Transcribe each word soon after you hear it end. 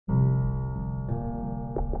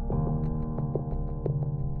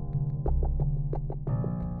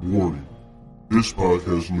Warning. This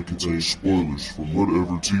podcast may contain spoilers from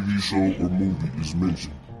whatever TV show or movie is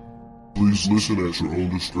mentioned. Please listen at your own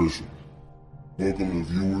discretion. Welcome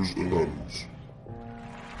to Viewers Anonymous.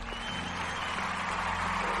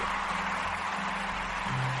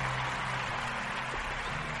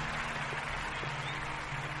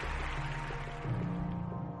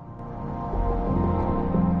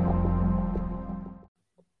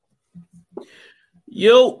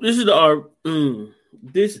 Yo, this is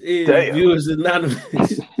this is Damn. Viewers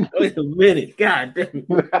Anonymous. Wait a minute, god damn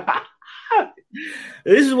it.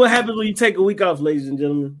 This is what happens when you take a week off, ladies and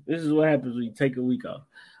gentlemen. This is what happens when you take a week off.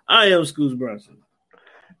 I am Scoots Bronson.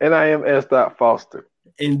 And I am S. Foster.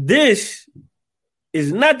 And this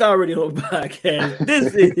is not the Already Home podcast.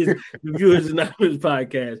 This is the Viewers Anonymous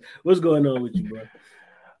podcast. What's going on with you, bro?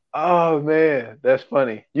 Oh man, that's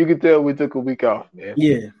funny. You can tell we took a week off, man.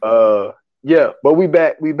 Yeah. Yeah, but we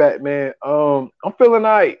back, man. I'm feeling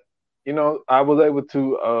all right. You know, I was able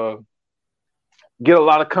to get a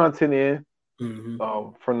lot of content in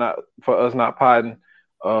for us not podding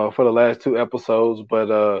for the last 2 episodes,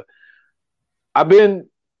 but I've been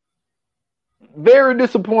very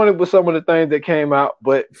disappointed with some of the things that came out,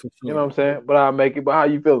 but you know what I'm saying? But I'll make it. But how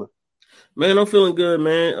you feeling? Man, I'm feeling good,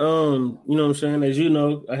 man. You know what I'm saying? As you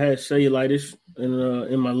know, I had cellulitis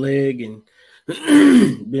in my leg and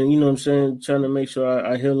been, you know what I'm saying, trying to make sure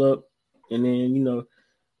I heal up. And then, you know,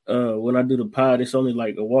 when I do the pod, it's only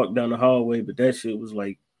like a walk down the hallway, but that shit was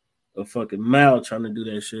like a fucking mile trying to do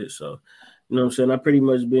that shit. So, you know what I'm saying, I pretty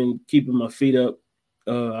much been keeping my feet up.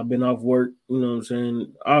 I've been off work, you know what I'm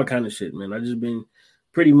saying, all kind of shit, man. I just been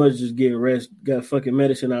pretty much just getting rest. Got fucking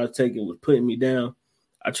medicine I was taking was putting me down.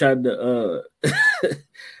 I tried to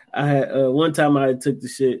I had one time I took the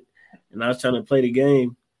shit and I was trying to play the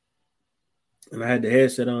game. And I had the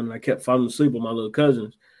headset on and I kept falling asleep with my little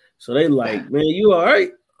cousins. So they like, man, you all right?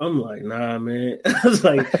 I'm like, nah, man. I was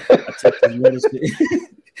like, I took this medicine.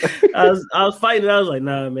 I was fighting. I was like,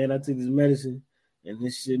 nah, man, I took this medicine and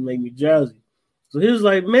this shit make me drowsy. So he was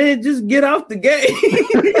like, man, just get off the game.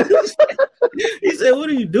 He said, what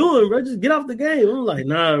are you doing, bro? Just get off the game. I'm like,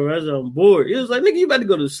 nah, bro, I'm bored. He was like, nigga, you about to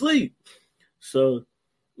go to sleep. So,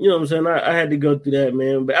 you know what I'm saying? I had to go through that,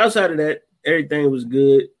 man. But outside of that, everything was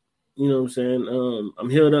good. You know what I'm saying? I'm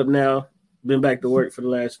healed up now. Been back to work for the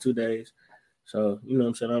last 2 days. So, you know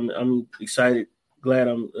what I'm saying? I'm excited. Glad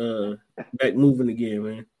I'm back moving again,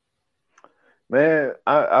 man. Man,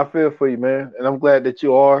 I feel for you, man. And I'm glad that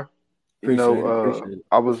you are. Appreciate it.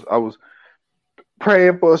 I was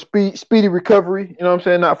praying for a speedy recovery, you know what I'm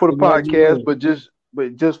saying? Not for the podcast, but just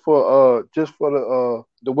for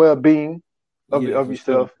the well-being of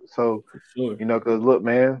yourself. Sure. So, sure. You know, cuz look,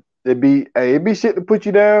 man, it'd be shit to put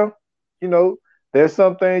you down. You know, there's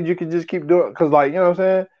some things you can just keep doing because, like, you know what I'm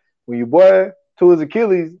saying? When your boy to his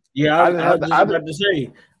Achilles, yeah, I was just about to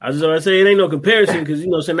say it ain't no comparison because you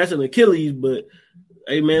know what I'm saying, that's an Achilles, but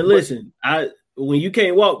hey man, listen, when you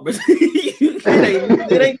can't walk, but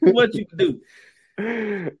it ain't too much you can do.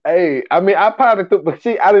 Hey, I mean, I probably took, but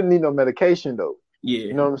see, I didn't need no medication though. Yeah,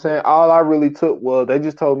 you know what I'm saying. All I really took was they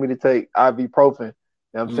just told me to take ibuprofen. You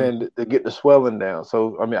know what I'm saying, to get the swelling down.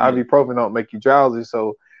 So I mean, ibuprofen don't make you drowsy,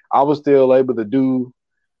 so I was still able to do,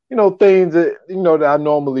 you know, things that, you know, that I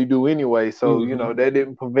normally do anyway. So, you know, that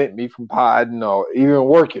didn't prevent me from podding or even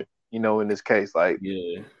working, you know, in this case. Like,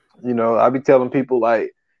 you know, I be telling people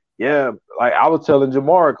like, yeah, like I was telling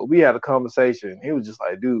Jamar, we had a conversation. He was just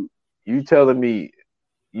like, dude, you telling me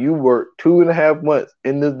you worked 2.5 months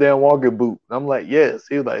in this damn walking boot? And I'm like, yes.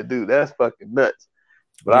 He was like, dude, that's fucking nuts.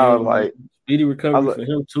 But I was like, speedy recovery for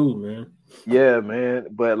him too, man. Yeah, man.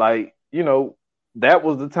 But like, you know, that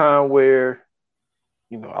was the time where,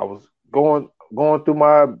 you know, I was going through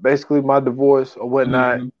my divorce or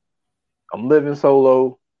whatnot. I'm living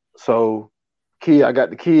solo. So I got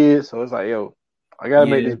the kids. So it's like, yo, I gotta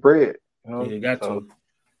make this bread. You know? Yeah, got to.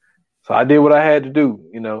 So I did what I had to do,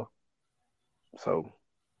 you know. So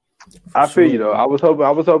I feel you though. I was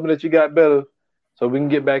hoping that you got better so we can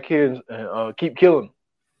get back here and keep killing.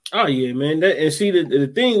 Oh yeah, man. And see,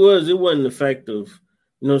 the thing was, it wasn't the fact of,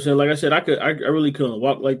 you know what I'm saying? Like I said, I really couldn't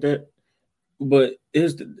walk like that. But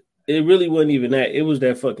it really wasn't even that. It was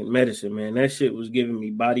that fucking medicine, man. That shit was giving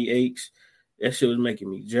me body aches. That shit was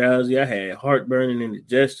making me drowsy. I had heartburn and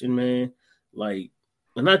indigestion, man. Like,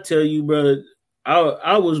 when I tell you, brother,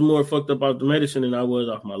 I was more fucked up off the medicine than I was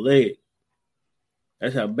off my leg.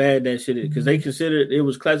 That's how bad that shit is. Because they considered it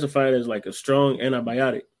was classified as like a strong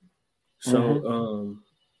antibiotic. So,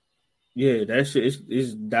 yeah, that shit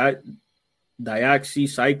is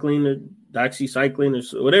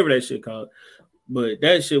doxycycline or whatever that shit called. But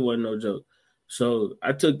that shit wasn't no joke. So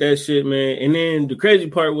I took that shit, man. And then the crazy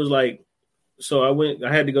part was like, so I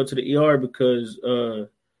had to go to the ER because,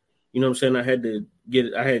 you know what I'm saying?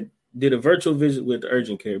 I did a virtual visit with the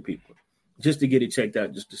urgent care people just to get it checked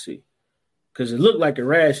out, just to see. Because it looked like a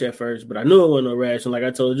rash at first, but I knew it wasn't a rash. And like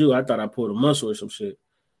I told you, I thought I pulled a muscle or some shit.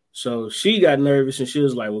 So she got nervous and she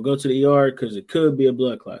was like, well, go to the ER because it could be a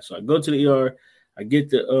blood clot. So I go to the ER. I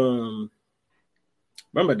get the,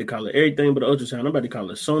 I'm about to call it everything but ultrasound. I'm about to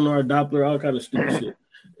call it sonar, Doppler, all kind of stupid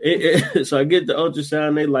shit. So I get the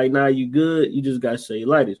ultrasound. They like, nah, you good. You just got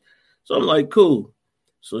cellulitis. So I'm like, cool.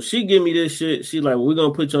 So she give me this shit. She like, well, we're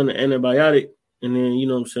going to put you on the antibiotic. And then, you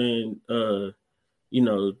know what I'm saying, you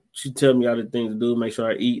know, she tell me all the things to do, make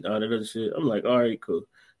sure I eat, all that other shit. I'm like, all right, cool.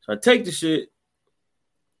 So I take the shit.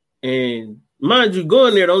 And mind you,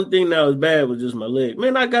 going there, the only thing that was bad was just my leg.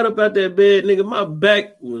 Man, I got up out that bed, nigga. My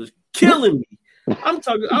back was killing me.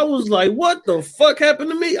 I was like, what the fuck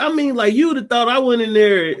happened to me? I mean, like, you'd have thought I went in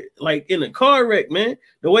there, like, in a car wreck, man.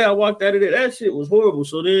 The way I walked out of there, that shit was horrible.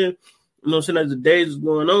 So then, you know what I'm saying, as the days was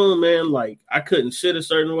going on, man, like, I couldn't sit a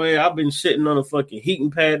certain way. I've been sitting on a fucking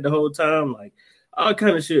heating pad the whole time, like, all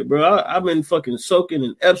kind of shit, bro. I've been fucking soaking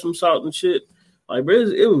in Epsom salt and shit. Like, bro,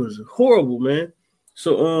 it was horrible, man.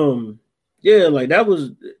 So, yeah, like that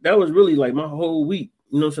was really like my whole week.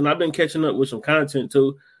 You know what I'm saying? I've been catching up with some content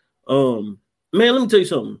too. Man, let me tell you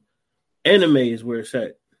something. Anime is where it's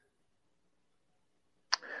at.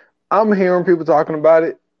 I'm hearing people talking about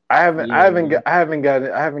it. I haven't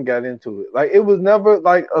got into it. Like it was never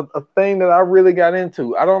like a thing that I really got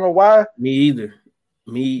into. I don't know why. Me either.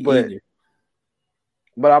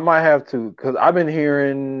 But I might have to because I've been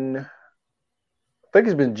hearing. I think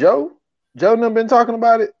it's been Joe. Joe done been talking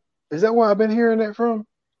about it. Is that where I've been hearing that from?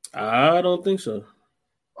 I don't think so.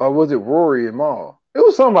 Or was it Rory and Maul? It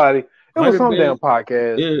was somebody. It was some damn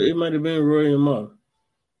podcast. Yeah, it might have been Rory and Maul.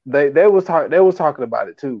 They was talking about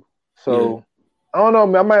it too. So yeah. I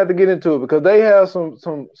don't know. I might have to get into it because they have some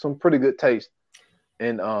pretty good taste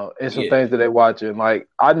in some things that they watching. Like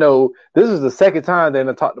I know this is the second time they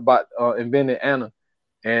talked about Inventing Anna,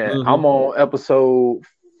 and I'm on episode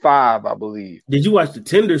 5, I believe. Did you watch The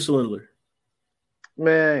Tinder Swindler?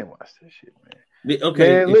 Man, I ain't watch that shit, man.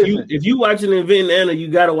 Okay, man, if you watching Inventing Anna, you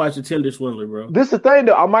gotta watch The Tinder Swindler, bro. This is the thing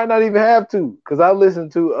though. I might not even have to because I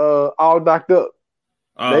listened to All Docked Up.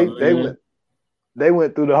 Oh, they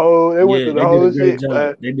went through the whole. They went through the whole shit.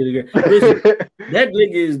 They did a great. Listen,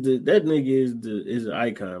 that nigga is an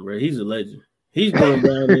icon, bro. He's a legend. He's going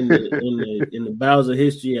down in the bowels of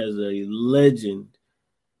history as a legend,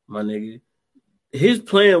 my nigga. His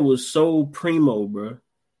plan was so primo, bro.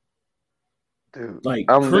 Dude, like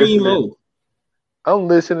primo. I'm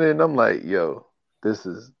listening. I'm like, yo, this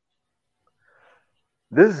is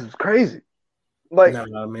crazy. Like,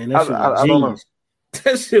 nah, man, that shit was genius.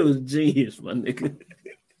 That shit was genius, my nigga.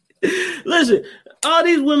 Listen, all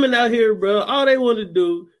these women out here, bro, all they want to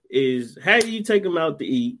do is have you take them out to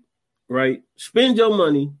eat, right? Spend your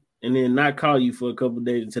money, and then not call you for a couple of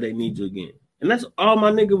days until they need you again. And that's all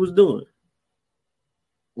my nigga was doing.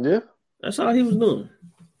 Yeah, that's all he was doing.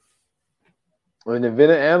 And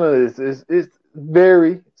Inventing Anna is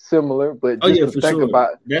very similar, but just for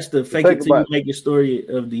sure. That's the fake it till you make it story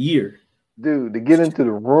of the year. Dude, to get into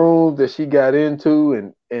the room that she got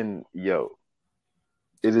into and yo,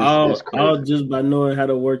 it's crazy. All just by knowing how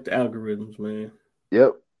to work the algorithms, man.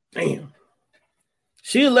 Yep. Damn.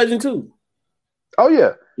 She a legend too. Oh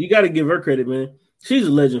yeah. You got to give her credit, man. She's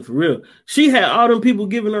a legend for real. She had all them people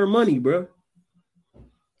giving her money, bro.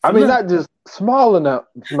 I mean, not just small amount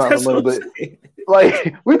of money, but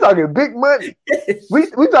like we talking big money. Yes. We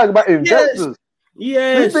talking about investors.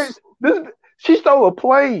 Yes. This she stole a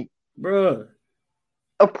plane, bro.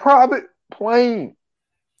 A private plane.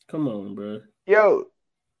 Come on, bro. Yo,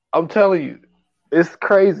 I'm telling you, it's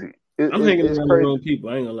crazy. I'm hanging around the wrong people.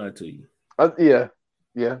 I ain't gonna lie to you. Yeah.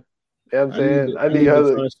 You know what I'm saying? I need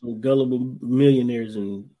to find some gullible millionaires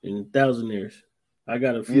and thousandaires. I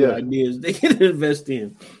got a few ideas they can invest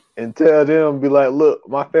in. And tell them, be like, look,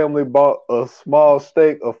 my family bought a small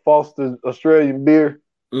stake of Foster's Australian beer.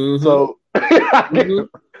 Mm-hmm. So I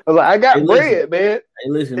was like, I got bread, man. Hey,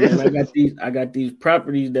 listen, man, I got these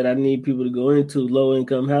properties that I need people to go into, low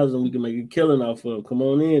income housing. We can make a killing off of. Come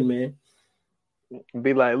on in, man.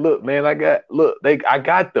 Be like, look, man, I got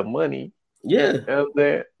the money. Yeah. You know what I'm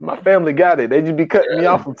saying? My family got it. They just be cutting me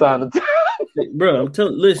off from time to time. Bro,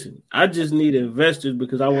 listen, I just need investors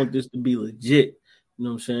because I want this to be legit. You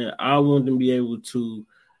know what I'm saying? I want them to be able to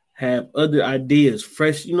have other ideas,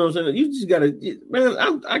 fresh. You know what I'm saying? You just gotta, man.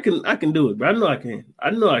 I can do it, bro. I know I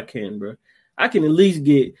can, bro. I can at least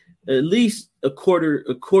get a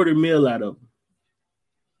quarter meal out of them.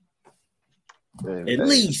 And, At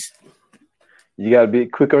least. You gotta be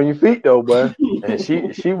quick on your feet though, boy. And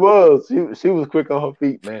she was quick on her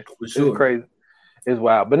feet, man. For sure. It's crazy. It's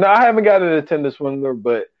wild. But no, I haven't got an attendance winner,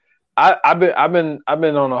 but I've been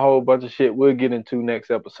on a whole bunch of shit we'll get into next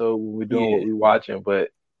episode when we're doing what we're watching. But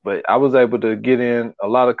I was able to get in a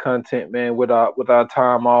lot of content, man, with our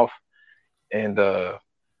time off. And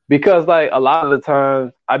because like a lot of the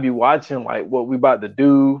times I be watching like what we about to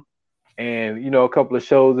do and a couple of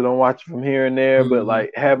shows that I'm watching from here and there, but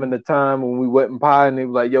like having the time when we went and pie and they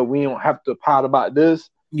were like, yo, we don't have to pot about this.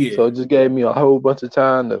 Yeah. So it just gave me a whole bunch of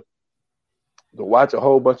time to watch a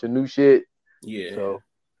whole bunch of new shit. Yeah. So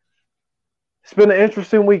it's been an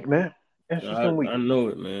interesting week, man. Interesting week. I know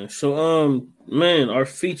it, man. So man, our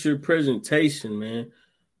featured presentation, man.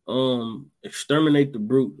 Exterminate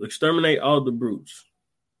All The Brutes.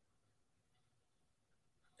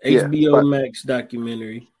 HBO Max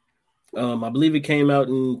documentary. I believe it came out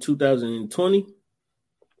in 2020.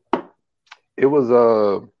 It was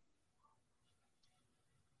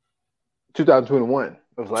 2021.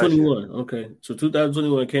 It was last 21. year. Okay. So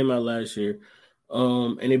 2021 came out last year.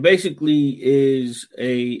 And it basically is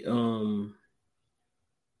a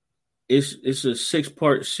it's a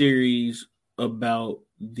 6-part series about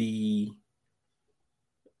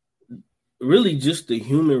really just the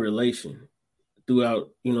human relation throughout,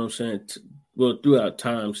 throughout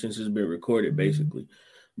time since it's been recorded, basically.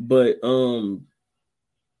 But to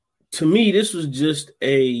me, this was just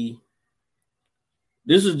a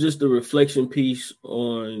reflection piece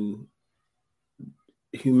on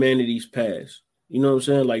humanity's past. You know what I'm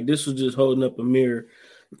saying? Like, this was just holding up a mirror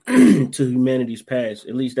to humanity's past.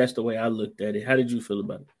 At least that's the way I looked at it. How did you feel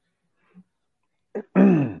about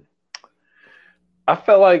it? I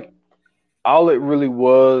felt like all it really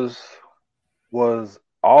was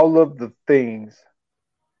all of the things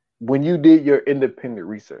when you did your independent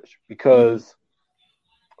research, because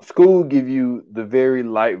school give you the very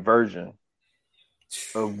light version,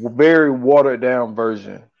 a very watered down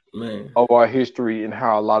version of our history and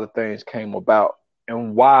how a lot of things came about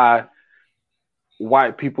and why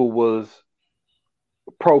white people was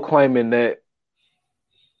proclaiming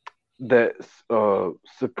that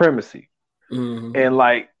supremacy and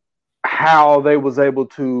like how they was able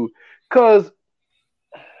to, cause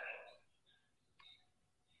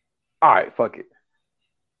all right, fuck it.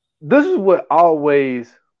 This is what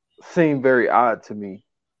always seemed very odd to me,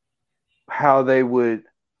 how they would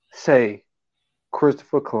say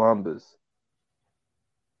Christopher Columbus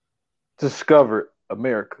discovered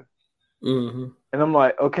America. And I'm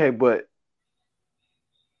like, okay, but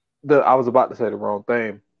I was about to say the wrong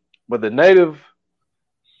thing, but the Native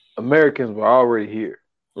Americans were already here.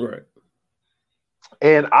 Right.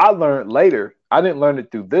 And I learned later, I didn't learn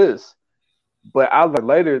it through this, but I learned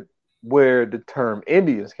later where the term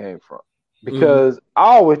Indians came from. Because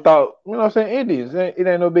I always thought, Indians, it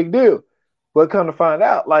ain't no big deal. But come to find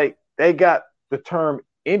out, like, they got the term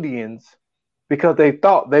Indians because they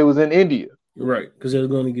thought they was in India. Right, because they were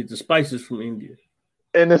going to get the spices from India.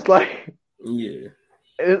 And it's like... Yeah.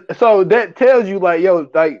 So that tells you, like, yo,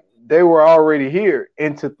 like, they were already here.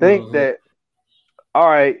 And to think that, all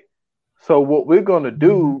right, so what we're going to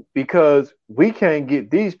do, because we can't get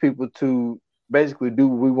these people to basically do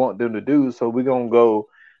what we want them to do, so we're going to go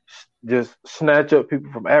just snatch up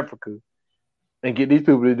people from Africa and get these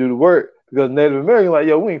people to do the work, because Native Americans like,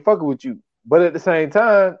 yo, we ain't fucking with you. But at the same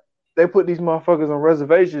time, they put these motherfuckers on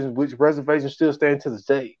reservations, which reservations still stand to this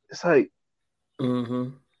day. It's like,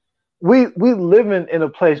 we living in a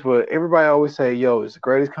place where everybody always say, yo, it's the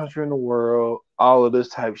greatest country in the world, all of this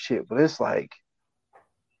type of shit. But it's like,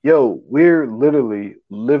 yo, we're literally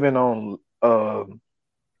living on a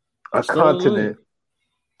continent.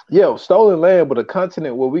 Yeah, stolen land, but a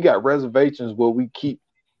continent where we got reservations where we keep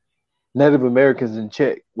Native Americans in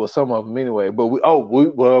check. Well, some of them anyway. But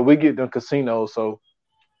we get them casinos, so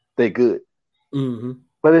they good.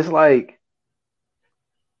 But it's like,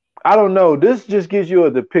 I don't know. This just gives you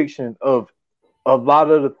a depiction of a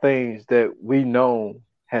lot of the things that we know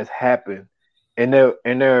has happened, and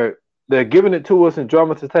they're giving it to us in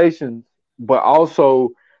dramatizations. But also,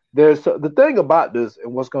 there's the thing about this,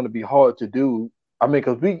 and what's going to be hard to do. I mean,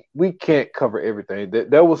 because we can't cover everything.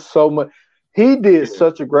 There was so much. He did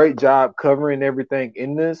such a great job covering everything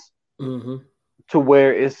in this, to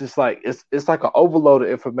where it's just like it's like an overload of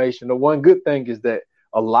information. The one good thing is that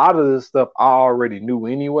a lot of this stuff I already knew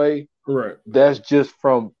anyway. Right. That's just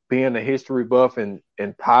from being a history buff and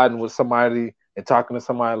podding with somebody and talking to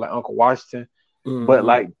somebody like Uncle Washington. But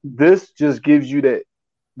like this just gives you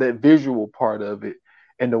that visual part of it.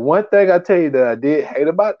 And the one thing I tell you that I did hate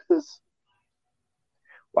about this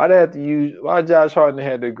Why they have to use? Why Josh Hartnett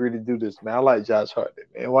had to agree to do this, man? I like Josh Hartnett,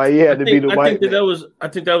 man. Why he had to be the white man? I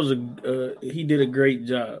think that was he did a great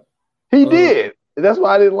job. He did. That's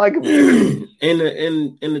why I didn't like him. And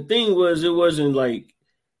the thing was, it wasn't like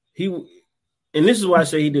he. And this is why I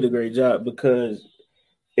say he did a great job, because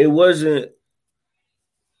it wasn't.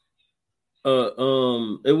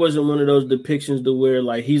 It wasn't one of those depictions to where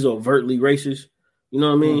like he's overtly racist. You know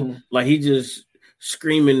what I mean? Mm-hmm. Like he just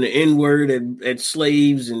screaming the N-word at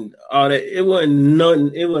slaves and all that. It wasn't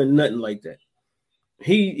nothing like that.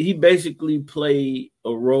 He basically played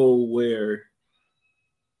a role where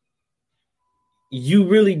you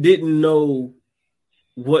really didn't know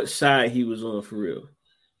what side he was on for real.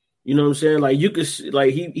 You know what I'm saying? Like you could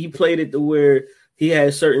like he played it to where he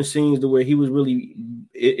had certain scenes to where he was really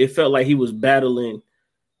it felt like he was battling,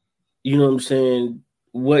 you know what I'm saying,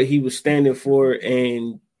 what he was standing for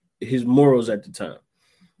and his morals at the time.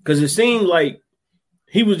 Because it seemed like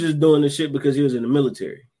he was just doing this shit because he was in the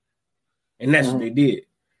military. And that's what they did.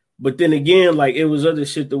 But then again, like it was other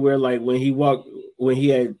shit to where like when he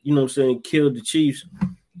had, you know what I'm saying, killed the Chiefs,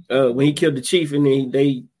 when he killed the chief and then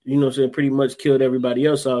they, you know what I'm saying, pretty much killed everybody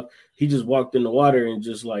else off, he just walked in the water and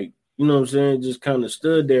just like, you know what I'm saying, just kind of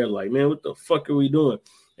stood there like, man, what the fuck are we doing?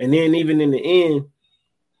 And then even in the end,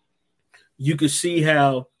 you could see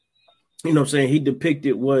how, you know what I'm saying, he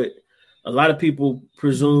depicted what a lot of people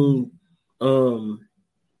presume of,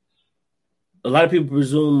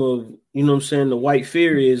 you know what I'm saying, the white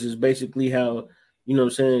fear is basically how, you know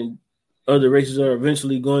what I'm saying, other races are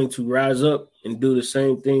eventually going to rise up and do the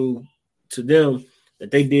same thing to them that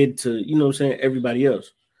they did to, you know what I'm saying, everybody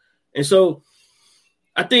else. And so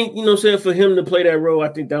I think, you know what I'm saying, for him to play that role, I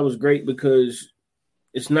think that was great because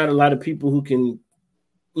it's not a lot of people who can,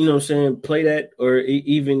 you know what I'm saying, play that or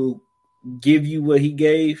even give you what he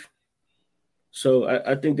gave. So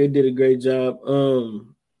I think they did a great job.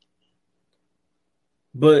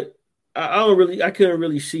 But I couldn't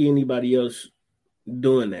really see anybody else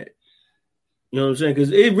doing that. You know what I'm saying?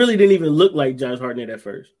 Because it really didn't even look like Josh Hartnett at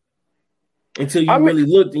first until you really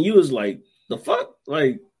looked and you was like, the fuck?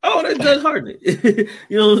 Like, oh, that's Josh Hartnett.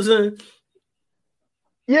 You know what I'm saying?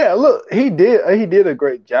 Yeah, look, he did a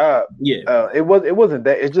great job. Yeah. It wasn't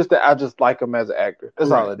that. It's just that I just like him as an actor.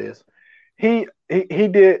 That's all it is. He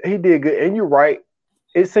did good, and you're right.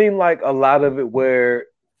 It seemed like a lot of it where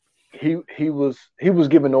he was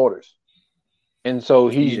giving orders, and so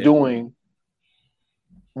he's doing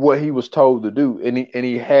what he was told to do, and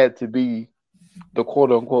he had to be the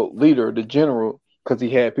quote unquote leader, the general, because he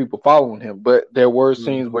had people following him. But there were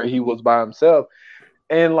scenes where he was by himself,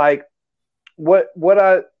 and like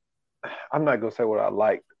I'm not gonna say what I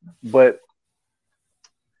liked, but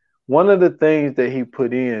one of the things that he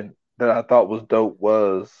put in that I thought was dope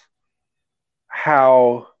was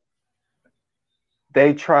how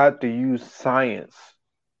they tried to use science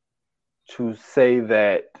to say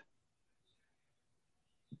that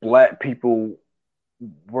black people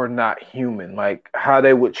were not human. Like how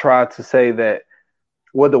they would try to say that.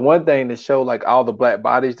 Well, the one thing to show like all the black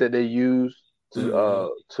bodies that they use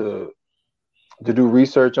to do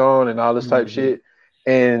research on and all this type shit.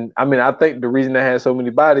 And I mean, I think the reason they had so many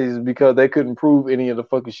bodies is because they couldn't prove any of the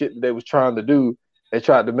fucking shit that they was trying to do. They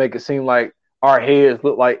tried to make it seem like our heads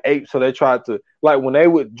look like apes. So they tried to, like, when they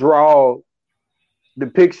would draw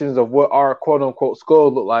depictions of what our quote unquote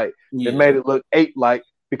skull looked like, they made it look ape like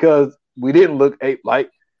because we didn't look ape like.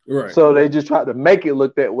 Right. So they just tried to make it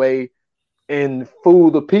look that way and fool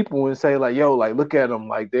the people and say like, yo, like, look at them.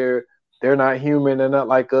 Like they're not human. They're not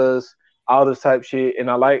like us. All this type shit. And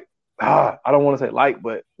I like, I don't want to say like,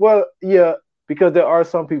 but well, yeah, because there are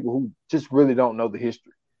some people who just really don't know the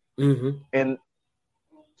history. And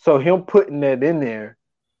so him putting that in there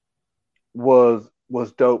was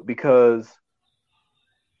dope because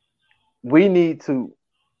we need to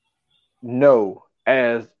know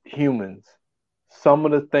as humans some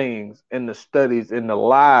of the things and the studies and the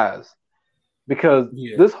lies because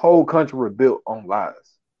this whole country was built on lies.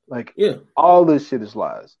 Like all this shit is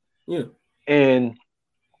lies. Yeah. And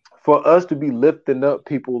for us to be lifting up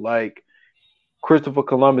people like Christopher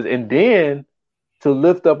Columbus and then to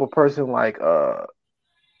lift up a person like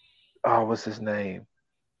what's his name?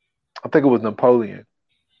 I think it was Napoleon.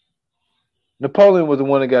 Napoleon was the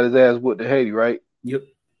one that got his ass whooped in Haiti, right? Yep.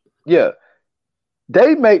 Yeah.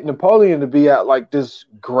 They make Napoleon to be out like this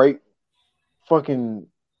great fucking,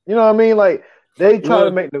 you know what I mean? Like they try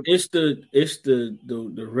to make it's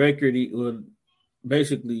the record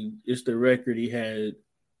basically it's the record he had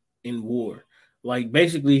in war. Like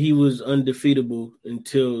basically he was undefeatable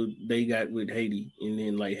until they got with Haiti and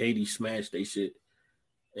then like Haiti smashed they shit.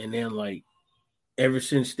 And then like ever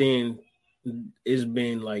since then it's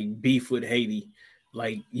been like beef with Haiti.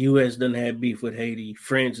 Like U.S. done had beef with Haiti,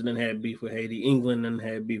 France done had beef with Haiti, England done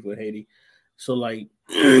had beef with Haiti. So like,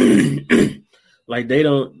 like they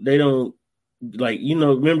don't like, you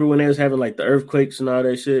know, remember when they was having like the earthquakes and all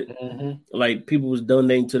that shit? Mm-hmm. Like people was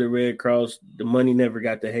donating to the Red Cross. The money never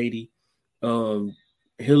got to Haiti.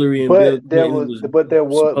 Hillary and Bill Clinton was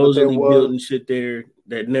supposedly building shit there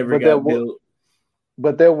that never got built.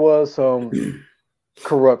 But there was some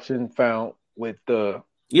corruption found with the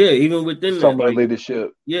even within some that, of like, the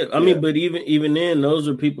leadership. I mean, but even then, those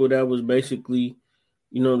are people that was basically,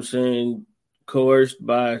 you know what I'm saying, coerced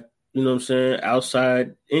by, you know what I'm saying,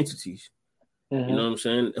 outside entities. Mm-hmm. You know what I'm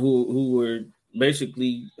saying, who were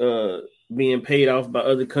basically being paid off by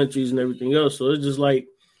other countries and everything else. So it's just like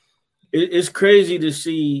it's crazy to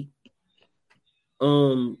see.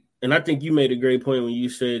 And I think you made a great point when you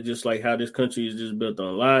said just like how this country is just built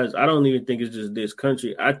on lies. I don't even think it's just this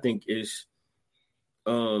country. I think it's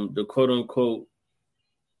the quote unquote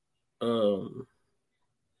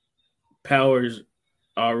powers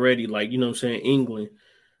already, like, you know what I'm saying, England,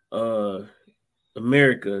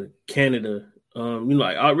 America, Canada, you know,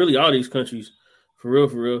 like really all these countries, for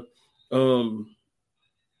real.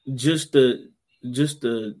 Just the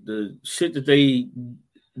shit that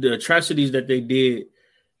the atrocities that they did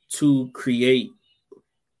to create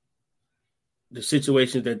the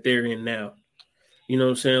situations that they're in now. You know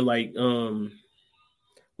what I'm saying? Like,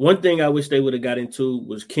 one thing I wish they would have got into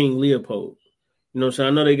was King Leopold. You know what I'm saying?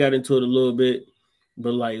 I know they got into it a little bit,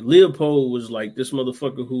 but like Leopold was like this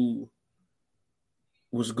motherfucker who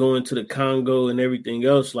was going to the Congo and everything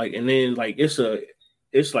else. Like, and then like it's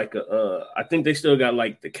like I think they still got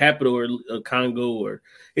like the capital of Congo, or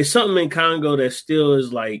it's something in Congo that still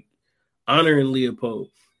is like honoring Leopold.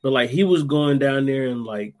 But like he was going down there and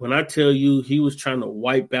like when I tell you he was trying to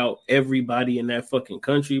wipe out everybody in that fucking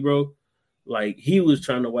country, bro. Like he was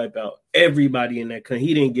trying to wipe out everybody in that country.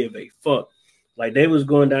 He didn't give a fuck. Like they was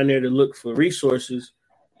going down there to look for resources,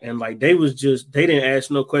 and like they didn't ask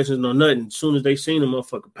no questions, no nothing. As soon as they seen them,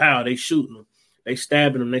 motherfucker, pow, they shooting them, they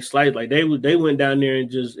stabbing them, they slice. Like they went down there and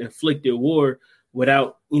just inflicted war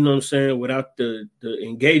without, you know what I'm saying, without the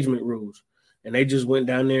engagement rules, and they just went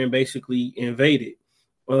down there and basically invaded.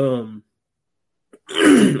 I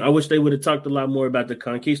wish they would have talked a lot more about the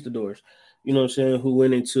conquistadors, you know what I'm saying, who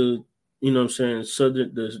went into, you know what I'm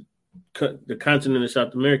saying, the continent of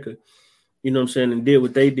South America, you know what I'm saying, and did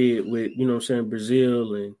what they did with, you know what I'm saying,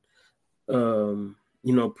 Brazil and,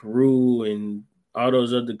 you know, Peru and all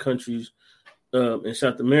those other countries in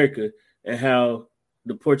South America, and how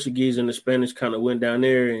the Portuguese and the Spanish kind of went down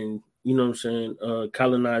there and, you know what I'm saying,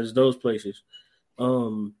 colonized those places.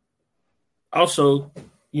 Also,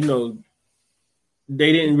 you know,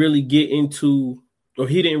 they didn't really get into, or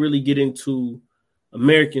he didn't really get into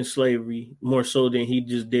American slavery more so than he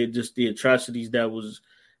just did just the atrocities that was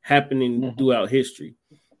happening throughout history.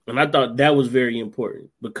 And I thought that was very important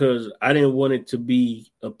because I didn't want it to be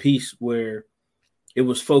a piece where it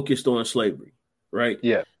was focused on slavery, right?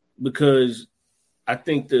 Yeah. Because I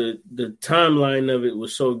think the timeline of it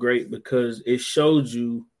was so great because it showed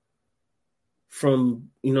you from,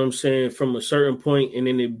 you know what I'm saying, from a certain point, and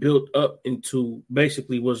then it built up into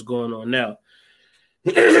basically what's going on now.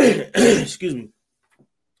 Excuse me.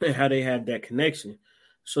 And how they have that connection.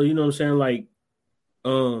 So, you know what I'm saying, like,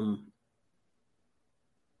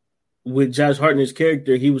 with Josh Hartnett's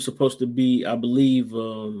character, he was supposed to be, I believe,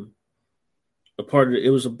 a part of it.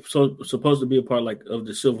 It was supposed to be a part like of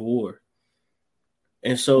the Civil War.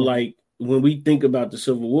 And so, like, when we think about the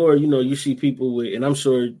Civil War, you know, you see people with, and I'm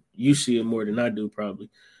sure you see it more than I do probably,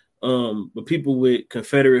 but people with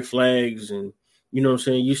Confederate flags, and, you know what I'm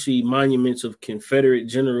saying, you see monuments of Confederate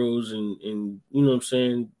generals and you know what I'm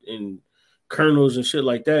saying, and colonels and shit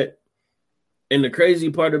like that. And the crazy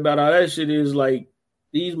part about all that shit is, like,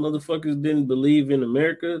 these motherfuckers didn't believe in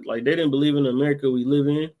America. Like, they didn't believe in America we live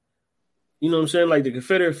in. You know what I'm saying? Like, the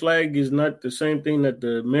Confederate flag is not the same thing that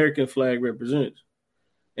the American flag represents.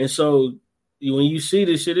 And so when you see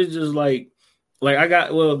this shit, it's just like I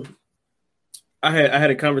had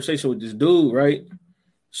a conversation with this dude, right?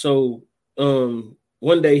 So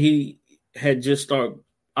one day he had just started,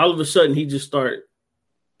 all of a sudden he just started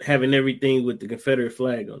having everything with the Confederate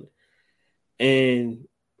flag on it. And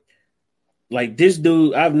like this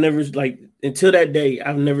dude, I've never, like, until that day,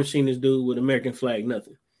 I've never seen this dude with American flag,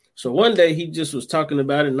 nothing. So one day he just was talking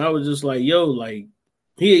about it, and I was just like, yo, like,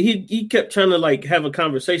 he kept trying to like have a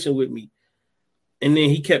conversation with me. And then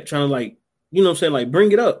he kept trying to, like, you know what I'm saying, like,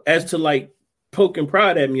 bring it up as to like poking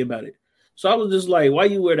pride at me about it. So I was just like, why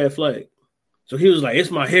you wear that flag? So he was like,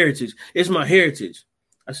 it's my heritage. It's my heritage.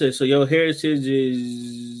 I said, so your heritage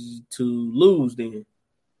is to lose then.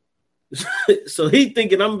 So he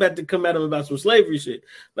thinking I'm about to come at him about some slavery shit.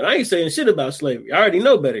 But I ain't saying shit about slavery. I already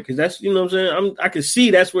know better because that's, you know what I'm saying? I can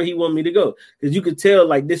see that's where he want me to go. Because you could tell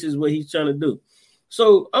like this is what he's trying to do.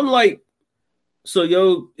 So I'm like, so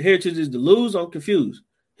your heritage is to lose? I'm confused.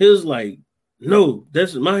 He was like, no,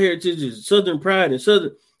 that's my heritage is Southern pride and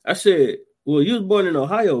Southern. I said, well, you was born in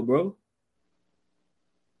Ohio, bro.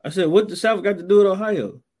 I said, what the South got to do with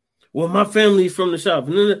Ohio? Well, my family's from the South.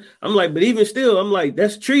 And then I'm like, but even still, I'm like,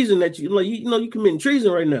 that's treason that you like, you know, you committing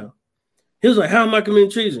treason right now. He was like, how am I committing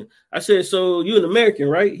treason? I said, so you an American,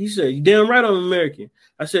 right? He said, you damn right I'm American.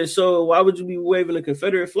 I said, so why would you be waving a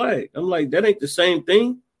Confederate flag? I'm like, that ain't the same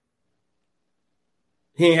thing.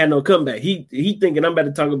 He ain't had no comeback. He thinking I'm about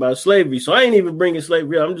to talk about slavery. So I ain't even bringing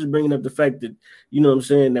slavery up. I'm just bringing up the fact that, you know what I'm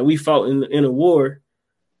saying, that we fought in a war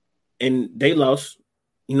and they lost.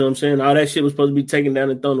 You know what I'm saying? All that shit was supposed to be taken down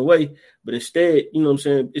and thrown away. But instead, you know what I'm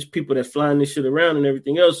saying, it's people that's flying this shit around and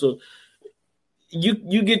everything else. So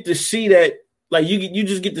you get to see that, like you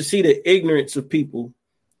just get to see the ignorance of people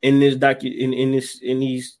in this in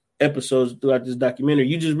these episodes throughout this documentary.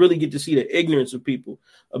 You just really get to see the ignorance of people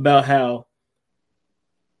about how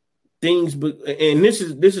things, and this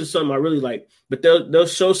is something I really like, but they'll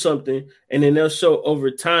show something and then they'll show over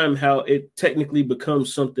time how it technically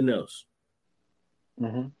becomes something else.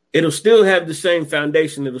 Mm-hmm. It'll still have the same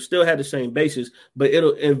foundation. It'll still have the same basis, but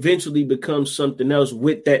it'll eventually become something else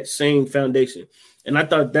with that same foundation. And I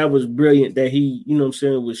thought that was brilliant that he, you know what I'm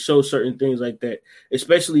saying, would show certain things like that,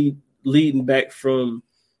 especially leading back from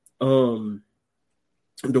the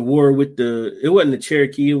war with it wasn't the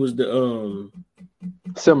Cherokee, it was the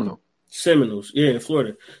Seminoles, yeah, in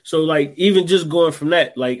Florida. So like even just going from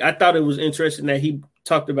that, like I thought it was interesting that he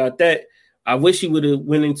talked about that. I wish he would have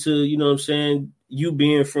went into, you know what I'm saying, you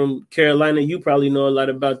being from Carolina, you probably know a lot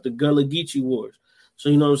about the Gullah Geechee Wars. So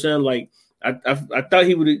you know what I'm saying? Like I thought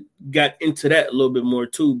he would have got into that a little bit more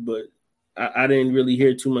too, but I didn't really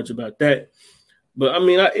hear too much about that. But I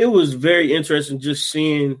mean, it was very interesting just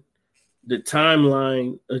seeing the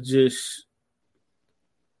timeline of just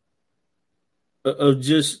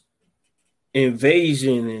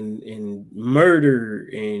invasion and murder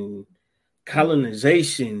and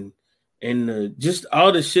colonization and just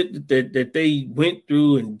all the shit that they went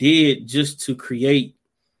through and did just to create,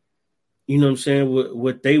 you know what I'm saying,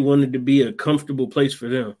 what they wanted to be a comfortable place for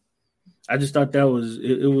them. I just thought that was,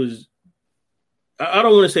 it was, I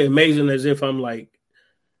don't want to say amazing as if I'm like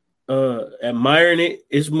admiring it.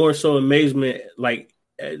 It's more so amazement, like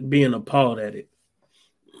being appalled at it.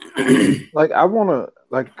 Like I want to,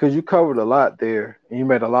 like, because you covered a lot there and you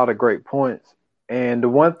made a lot of great points. And the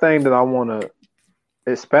one thing that I want to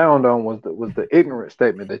expound on was the ignorant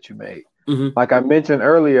statement that you made. Mm-hmm. Like I mentioned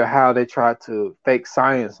earlier, how they try to fake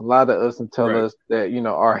science a lot of us and tell us that, you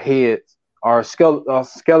know, our heads, our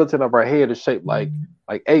skeleton of our head is shaped like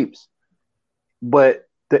apes. But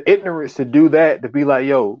the ignorance to do that, to be like,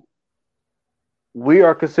 yo, we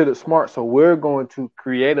are considered smart, so we're going to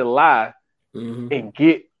create a lie and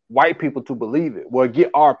get white people to believe it, or get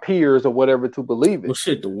our peers or whatever to believe it. Well,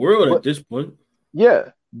 shit, the world at this point. Yeah,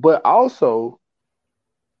 but also,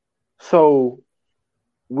 so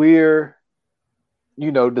we're,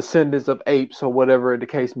 you know, descendants of apes or whatever the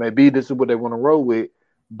case may be. This is what they want to roll with.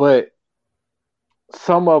 But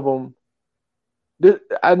some of them,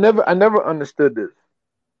 I never understood this.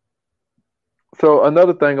 So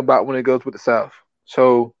another thing about when it goes with the South.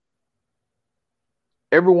 So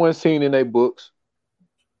everyone's seen in their books,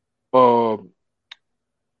 colors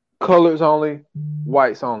only,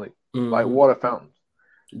 whites only, like water fountains.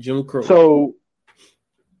 Jim Crow. So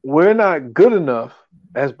we're not good enough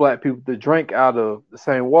as black people to drink out of the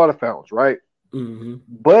same water fountains, right? Mm-hmm.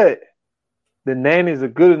 But the nannies are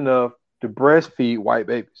good enough to breastfeed white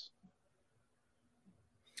babies.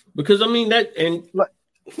 Because I mean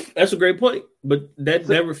that's a great point, but that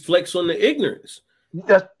reflects on the ignorance.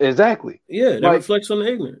 That's exactly. Yeah, that reflects on the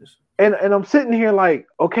ignorance. And I'm sitting here like,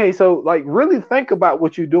 okay, so like really think about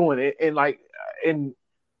what you're doing, and I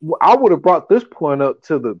would have brought this point up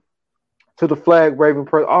to the flag waving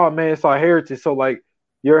person. Oh man, it's our heritage. So like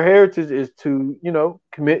your heritage is to, you know,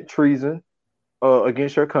 commit treason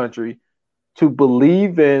against your country, to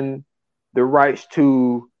believe in the rights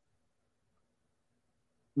to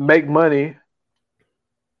make money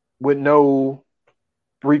with no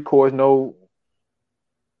recourse,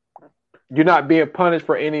 you're not being punished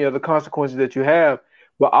for any of the consequences that you have,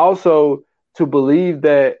 but also to believe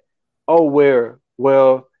that,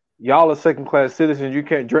 well, y'all are second-class citizens, you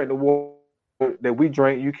can't drink the water that we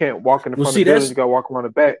drank. You can't walk in the front of the building. You got to walk around the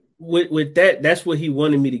back. With that, that's what he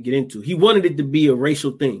wanted me to get into. He wanted it to be a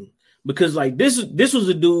racial thing because, like, this was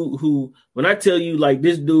a dude who, when I tell you, like,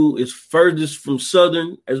 this dude is furthest from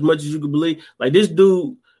Southern as much as you could believe. Like, this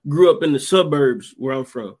dude grew up in the suburbs where I'm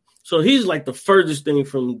from, so he's like the furthest thing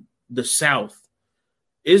from the South.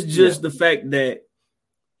 It's just the fact that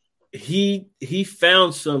he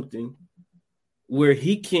found something where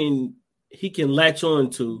he can latch on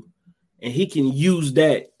to, and he can use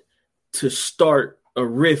that to start a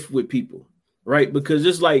riff with people, right? Because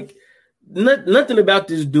it's like nothing about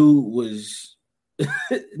this dude was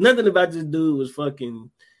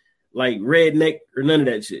fucking like redneck or none of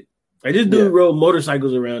that shit. Like, this dude rode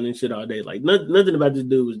motorcycles around and shit all day. Like, nothing about this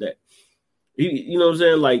dude was that. You know what I'm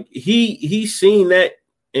saying? Like, he seen that,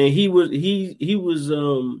 and he was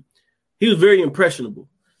very impressionable.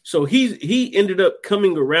 So he ended up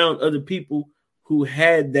coming around other people who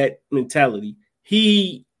had that mentality.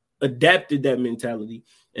 He adapted that mentality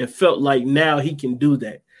and felt like now he can do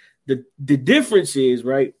that. The difference is,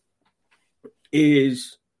 right,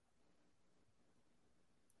 is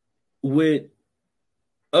with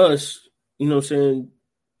us, you know what I'm saying,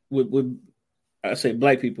 with I say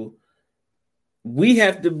black people, we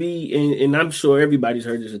have to be, and I'm sure everybody's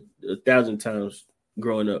heard this a thousand times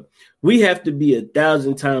growing up, we have to be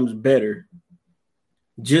 1,000 times better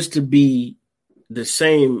just to be the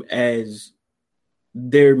same as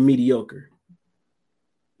they're mediocre.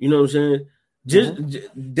 You know what I'm saying? Just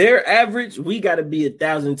their average, we got to be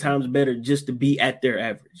 1,000 times better just to be at their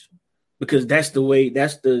average, because that's the way.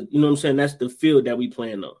 That's the, you know what I'm saying, that's the field that we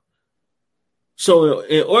playing on. So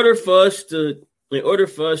in order for us to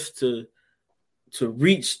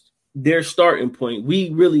reach their starting point, we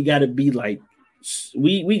really got to be like,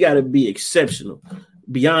 we got to be exceptional,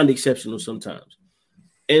 beyond exceptional sometimes.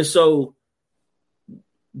 And so,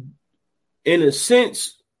 in a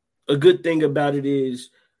sense, a good thing about it is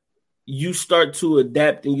you start to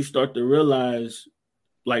adapt and you start to realize,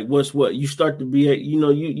 like, what's what. You start to be,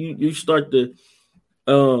 you start to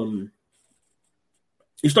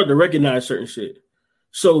recognize certain shit.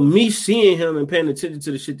 So me seeing him and paying attention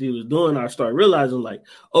to the shit that he was doing, I start realizing, like,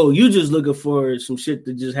 oh, you just looking for some shit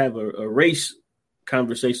to just have a race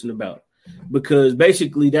conversation about, because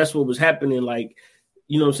basically that's what was happening. Like,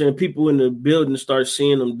 you know what I'm saying, people in the building start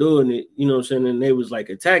seeing them doing it, you know what I'm saying, and they was like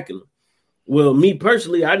attacking them. Well, me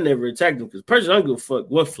personally, I never attacked them, because personally, I don't give a fuck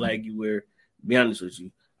what flag you wear, to be honest with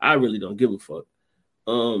you. I really don't give a fuck.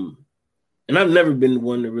 And I've never been the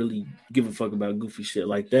one to really give a fuck about goofy shit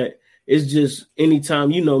like that. It's just anytime,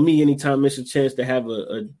 you know me, anytime it's a chance to have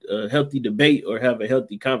a healthy debate or have a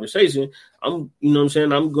healthy conversation, you know what I'm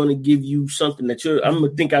saying, I'm going to give you something that I'm going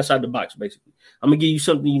to think outside the box, basically. I'm going to give you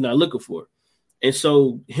something you're not looking for. And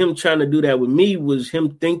so him trying to do that with me was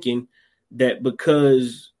him thinking that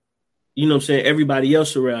because, you know what I'm saying, everybody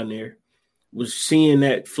else around there was seeing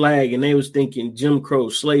that flag and they was thinking Jim Crow,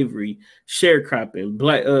 slavery, sharecropping,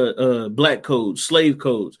 black codes, slave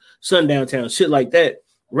codes, sundown town, shit like that,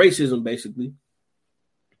 racism, basically.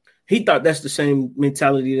 He thought that's the same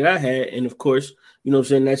mentality that I had. And of course, you know what I'm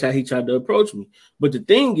saying, that's how he tried to approach me. But the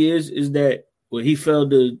thing is that what he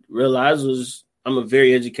failed to realize was I'm a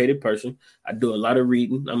very educated person. I do a lot of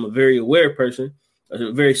reading. I'm a very aware person,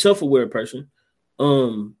 a very self-aware person.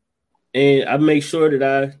 And I make sure that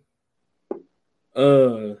I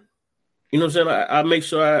you know what I'm saying, I make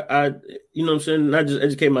sure I you know what I'm saying, not just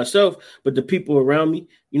educate myself, but the people around me,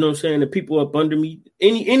 you know what I'm saying, the people up under me,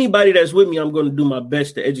 anybody that's with me, I'm going to do my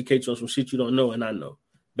best to educate you on some shit you don't know and I know,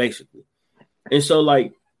 basically. And so,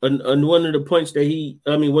 like, one of the points that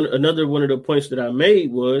another one of the points that I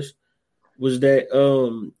made was that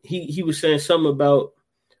he was saying something about,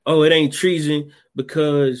 oh, it ain't treason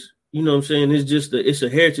because, you know what I'm saying, it's a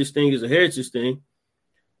heritage thing.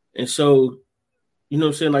 And so, you know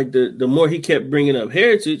what I'm saying, like, the more he kept bringing up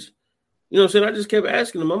heritage, you know what I'm saying, I just kept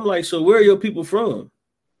asking him, I'm like, so where are your people from?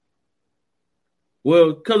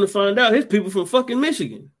 Well, come to find out, his people from fucking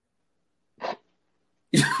Michigan.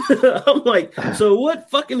 I'm like, so what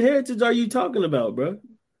fucking heritage are you talking about, bro?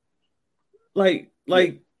 Like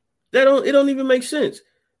it don't even make sense.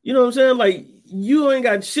 You know what I'm saying? Like, you ain't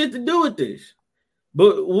got shit to do with this.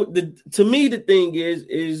 But to me, the thing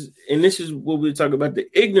is, and this is what we're talking about, the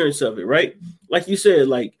ignorance of it, right? Like you said,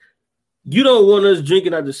 like, you don't want us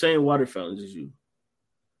drinking out the same water fountains as you.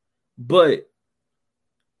 But,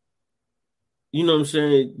 you know what I'm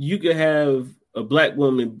saying, you could have a black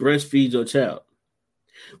woman breastfeed your child.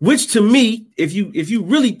 Which, to me, if you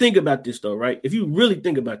really think about this, though, right? If you really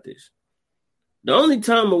think about this, the only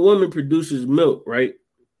time a woman produces milk, right,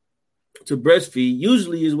 to breastfeed,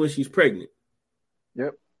 usually is when she's pregnant.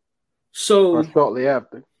 Yep. or So shortly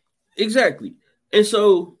after. exactly. And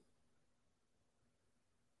so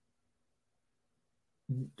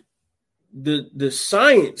the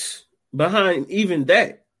science behind even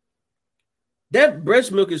that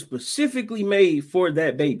breast milk is specifically made for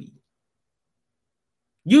that baby.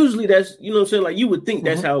 Usually that's, you know what I'm saying? Like you would think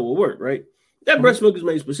that's how it would work, right? That breast milk is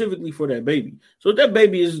made specifically for that baby. So if that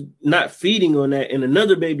baby is not feeding on that and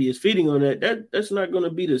another baby is feeding on that's not going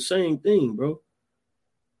to be the same thing, bro.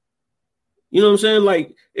 You know what I'm saying?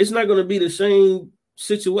 Like it's not going to be the same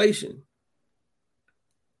situation.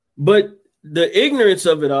 But the ignorance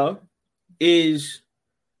of it all is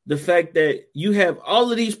the fact that you have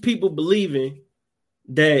all of these people believing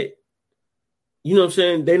that, you know what I'm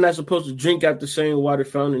saying, they're not supposed to drink out the same water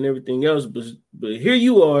fountain and everything else. But here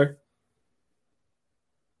you are,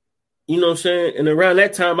 you know what I'm saying? And around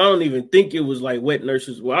that time, I don't even think it was like wet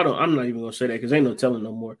nurses. Well, I'm not even going to say that because ain't no telling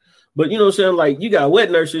no more. But you know what I'm saying? Like you got wet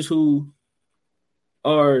nurses who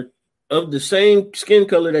are of the same skin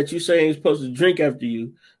color that you say ain't supposed to drink after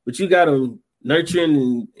you, but you got them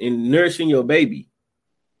nurturing and nourishing your baby.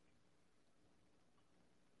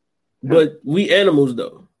 But we animals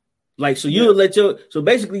though. Like, so you'll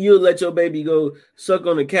basically you'll let your baby go suck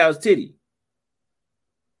on a cow's titty.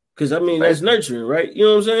 Cause I mean, that's nurturing, right? You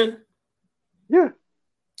know what I'm saying? Yeah.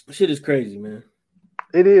 Shit is crazy, man.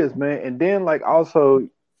 It is, man. And then like also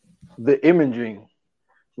the imaging,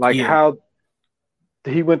 like how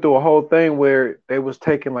he went through a whole thing where they was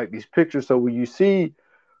taking like these pictures. So when you see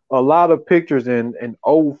a lot of pictures in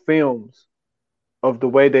old films of the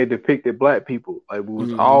way they depicted black people, like it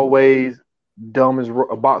was always dumb as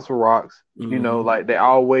a box of rocks. You know, like they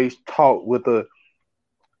always talk with a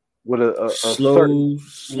slow certain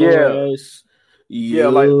ass. Yeah.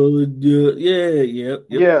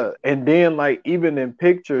 And then like even in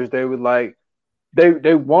pictures, they would like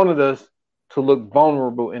they wanted us to look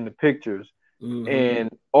vulnerable in the pictures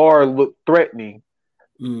and or look threatening,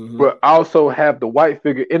 but also have the white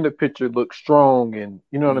figure in the picture look strong and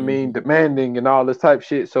you know what I mean, demanding and all this type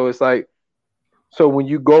shit. So it's like, so when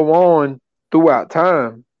you go on throughout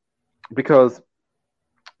time, because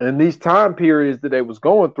in these time periods that they was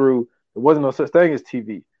going through, there wasn't no such thing as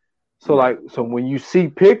TV. So like, so when you see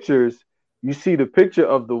pictures, you see the picture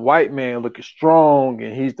of the white man looking strong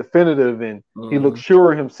and he's definitive and he looks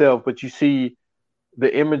sure of himself, but you see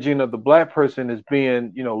the imaging of the black person as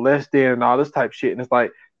being, you know, less than and all this type of shit. And it's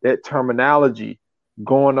like that terminology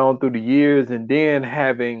going on through the years and then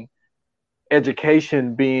having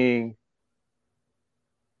education being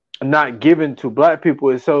not given to black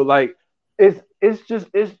people. And so like, and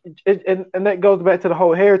that goes back to the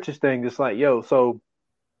whole heritage thing. It's like, yo, so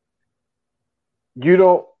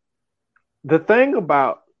the thing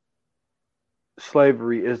about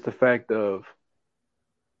slavery is the fact of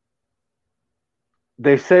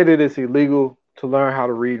they say that it's illegal to learn how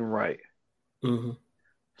to read and write.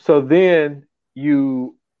 So then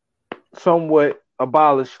you somewhat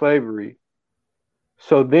abolish slavery.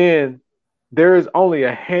 So then there is only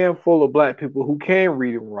a handful of black people who can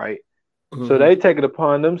read and write. So they take it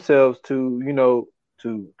upon themselves to, you know,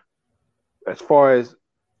 to as far as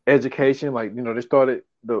education, like, you know, they started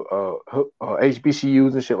the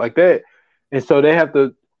HBCUs and shit like that. And so they have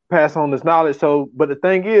to pass on this knowledge. So, but the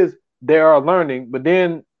thing is, they are learning. But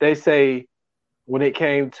then they say when it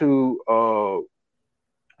came to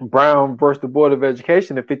Brown versus the Board of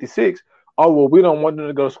Education in 56, oh, well, we don't want them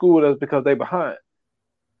to go to school with us because they're behind.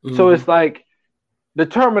 So it's like the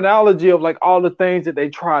terminology of like all the things that they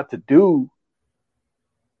tried to do.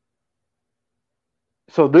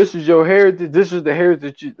 So this is your heritage. This is the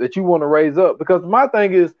heritage that you want to raise up. Because my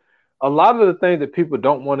thing is, a lot of the things that people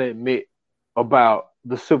don't want to admit about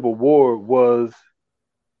the Civil War was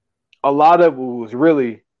a lot of it was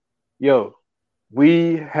really, yo,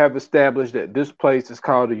 we have established that this place is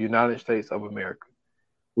called the United States of America.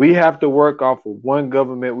 We have to work off of one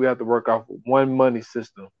government. We have to work off of one money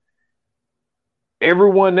system.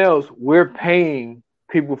 Everyone else, we're paying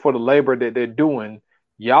people for the labor that they're doing.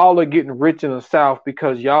 Y'all are getting rich in the South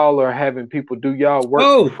because y'all are having people do y'all work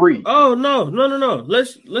for free. Oh, no.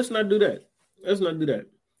 Let's not do that.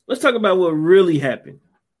 Let's talk about what really happened.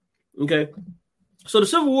 Okay. So the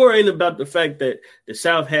Civil War ain't about the fact that the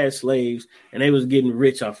South had slaves and they was getting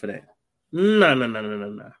rich off of that.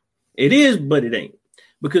 No. It is, but it ain't.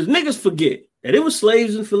 Because niggas forget that it was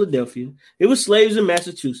slaves in Philadelphia. It was slaves in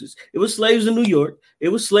Massachusetts. It was slaves in New York. It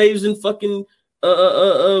was slaves in fucking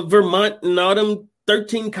Vermont and all them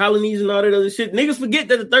 13 colonies and all that other shit. Niggas forget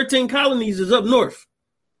that the 13 colonies is up north.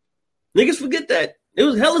 Niggas forget that. It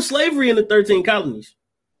was hella slavery in the 13 colonies.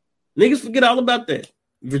 Niggas forget all about that.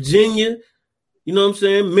 Virginia, you know what I'm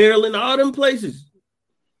saying? Maryland, all them places.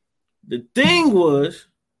 The thing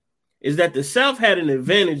is that the South had an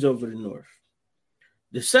advantage over the North.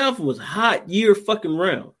 The South was hot year fucking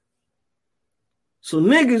round. So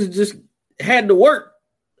niggas just had to work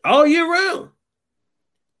all year round.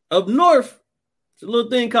 Up north, it's a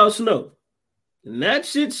little thing called snow. And that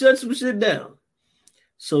shit shuts some shit down.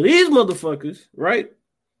 So these motherfuckers, right?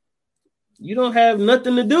 You don't have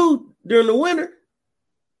nothing to do during the winter.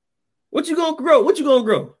 What you gonna grow? What you gonna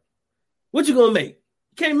grow? What you gonna make?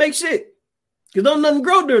 You can't make shit. Because don't nothing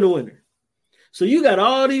grow during the winter. So you got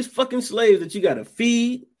all these fucking slaves that you gotta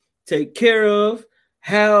feed, take care of,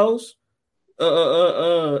 house,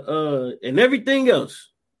 and everything else.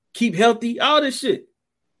 Keep healthy, all this shit.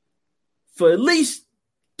 For at least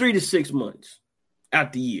 3 to 6 months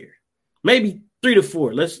out the year. Maybe 3 to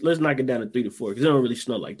 4. Let's knock it down to 3 to 4 because it don't really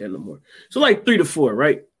snow like that no more. So like 3 to 4,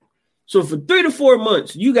 right? So for 3 to 4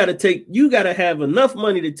 months, you gotta have enough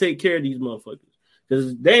money to take care of these motherfuckers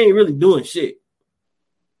because they ain't really doing shit.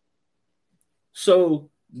 So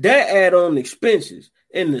that add on expenses.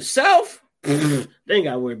 In the South, they ain't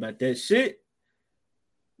gotta worry about that shit.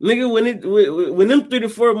 Nigga, when them 3 to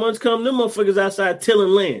 4 months come, them motherfuckers outside tilling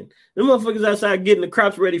land. Them motherfuckers outside getting the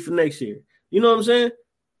crops ready for next year. You know what I'm saying?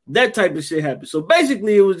 That type of shit happened. So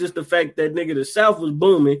basically, it was just the fact that, nigga, the South was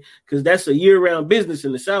booming because that's a year-round business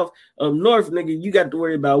in the South. Up north, nigga, you got to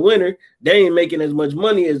worry about winter. They ain't making as much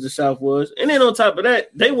money as the South was. And then on top of that,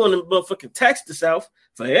 they want to motherfucking tax the South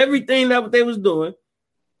for everything that what they was doing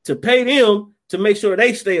to pay them to make sure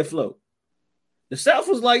they stay afloat. The South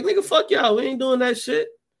was like, nigga, fuck y'all. We ain't doing that shit.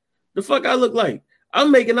 The fuck I look like?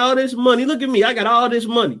 I'm making all this money. Look at me. I got all this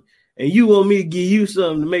money. And you want me to give you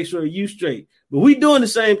something to make sure you straight. But we doing the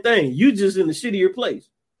same thing. You just in a shittier place.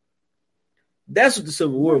 That's what the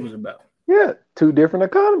Civil War was about. Yeah, 2 different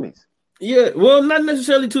economies. Yeah, well, not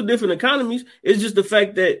necessarily 2 different economies. It's just the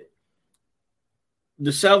fact that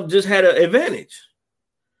the South just had an advantage.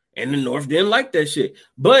 And the North didn't like that shit.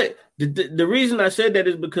 But the reason I said that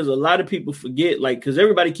is because a lot of people forget, like, because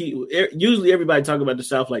usually everybody talk about the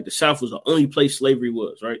South like the South was the only place slavery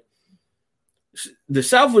was, right? The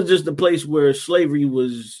South was just the place where slavery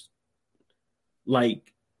was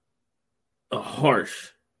like a harsh.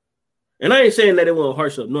 And I ain't saying that it wasn't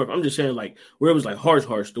harsh up north. I'm just saying like where it was like harsh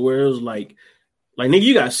to where it was like nigga,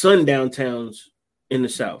 you got sundown towns in the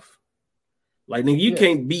South. Like nigga, you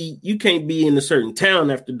can't be in a certain town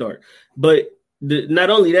after dark. But not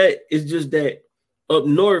only that, it's just that up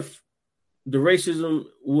north, the racism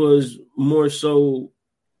was more so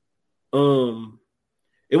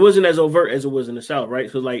it wasn't as overt as it was in the South, right?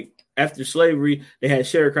 So like after slavery, they had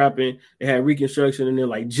sharecropping, they had Reconstruction, and then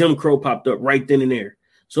like Jim Crow popped up right then and there.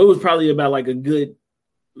 So it was probably about like a good,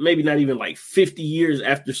 maybe not even like 50 years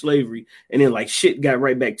after slavery, and then like shit got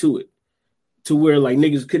right back to it. To where like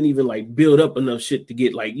niggas couldn't even like build up enough shit to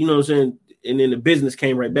get like, you know what I'm saying? And then the business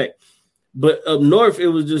came right back. But up north, it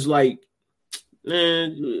was just like,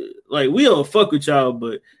 man, like we don't fuck with y'all,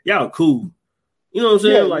 but y'all cool. You know what I'm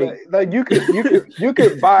saying? Yeah, like you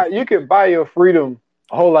could buy your freedom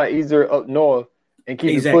a whole lot easier up north and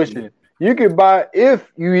keep it pushing. You could buy, if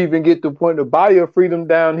you even get to the point to buy your freedom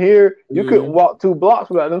down here, you couldn't walk 2 blocks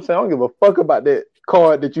without them saying, I don't give a fuck about that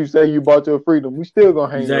card that you say you bought your freedom. We still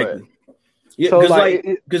gonna hang your ass. Yeah,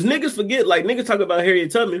 because niggas forget, like niggas talk about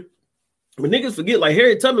Harriet Tubman, but niggas forget like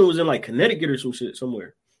Harriet Tubman was in like Connecticut or some shit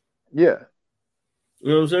somewhere. Yeah. You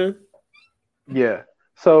know what I'm saying? Yeah.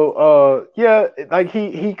 So like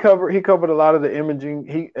he covered a lot of the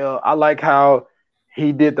imaging. I like how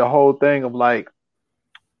he did the whole thing of like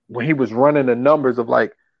when he was running the numbers of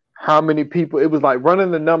like how many people, it was like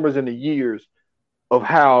running the numbers in the years of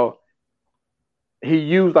how he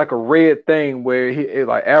used like a red thing where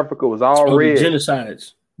like Africa was all red. The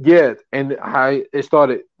genocides. Yeah, and how it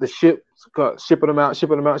started, the ships shipping them out,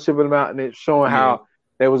 and it's showing how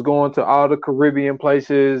they was going to all the Caribbean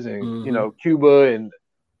places and you know, Cuba and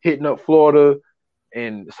hitting up Florida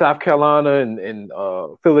and South Carolina and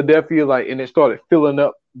Philadelphia, like, and it started filling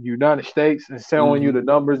up the United States and showing you the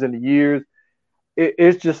numbers and the years.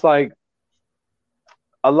 It's just like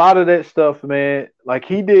a lot of that stuff, man. Like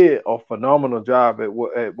he did a phenomenal job at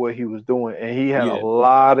what he was doing, and he had a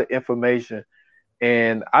lot of information.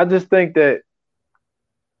 And I just think that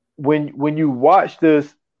when you watch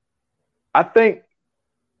this, I think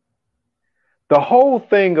the whole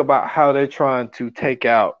thing about how they're trying to take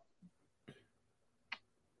out,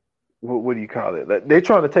 what do you call it? They're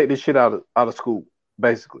trying to take this shit out of school,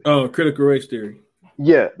 basically. Oh, critical race theory.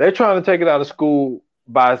 Yeah, they're trying to take it out of school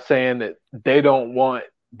by saying that they don't want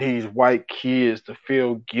these white kids to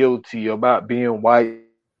feel guilty about being white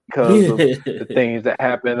because of the things that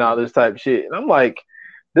happen and all this type of shit. And I'm like,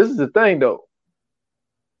 this is the thing though.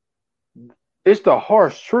 It's the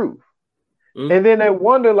harsh truth. Mm-hmm. And then they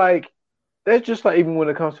wonder, like, that's just like even when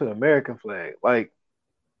it comes to the American flag. Like,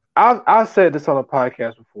 I said this on a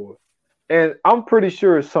podcast before, and I'm pretty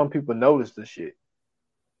sure some people notice this shit.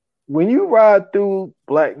 When you ride through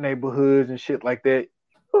black neighborhoods and shit like that,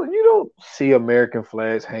 you don't see American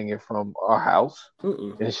flags hanging from our house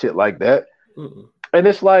and shit like that. And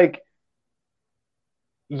it's like,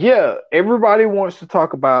 yeah, everybody wants to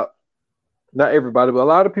talk about, not everybody, but a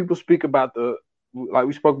lot of people speak about like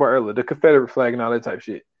we spoke about earlier, the Confederate flag and all that type of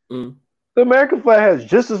shit. The American flag has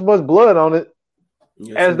just as much blood on it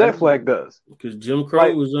as that flag does. Because Jim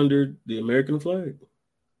Crow was under the American flag.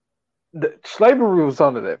 Slavery was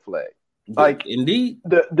under that flag. Like, indeed,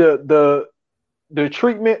 the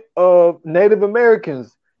treatment of Native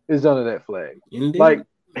Americans is under that flag. Indeed. Like,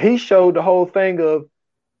 he showed the whole thing of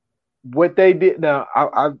what they did. Now,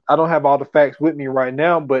 I don't have all the facts with me right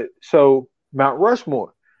now, but so Mount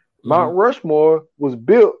Rushmore. Mount Rushmore was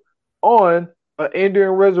built on an Indian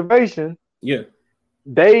reservation. Yeah.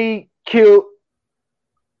 They killed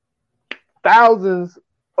thousands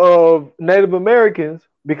of Native Americans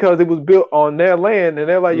because it was built on their land, and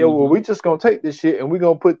they're like, yo, well, we just gonna take this shit and we're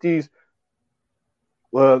gonna put these.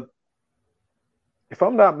 Well, if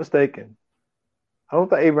I'm not mistaken, I don't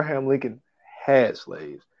think Abraham Lincoln had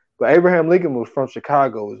slaves, but Abraham Lincoln was from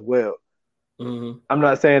Chicago as well. I'm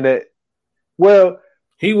not saying that. Well,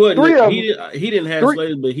 he wasn't. He didn't have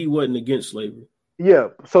slaves, but he wasn't against slavery. Yeah,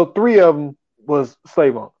 so 3 of them was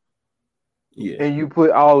slave owners. Yeah, and you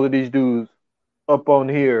put all of these dudes up on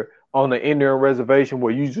here on the Indian reservation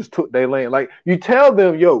where you just took their land. Like, you tell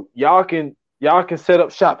them, yo, y'all can set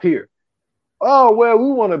up shop here. Oh, well,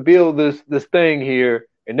 we want to build this thing here,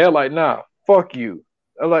 and they're like, nah, fuck you.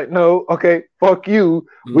 They're like, no, okay, fuck you.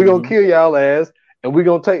 We're gonna kill y'all ass, and we're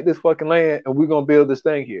gonna take this fucking land, and we're gonna build this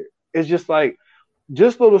thing here. It's just like,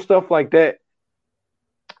 just little stuff like that.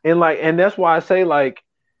 And that's why I say, like,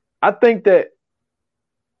 I think that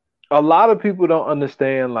a lot of people don't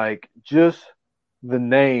understand, like, just the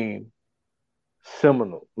name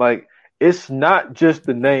Seminole. Like, it's not just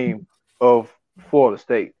the name of Florida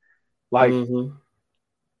State. Like,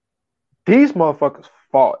 these motherfuckers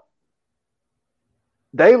fought.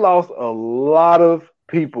 They lost a lot of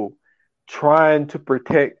people trying to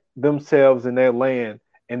protect themselves and their land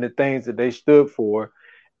and the things that they stood for.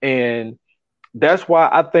 And that's why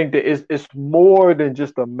I think that it's more than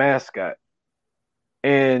just a mascot.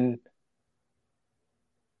 And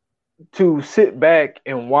to sit back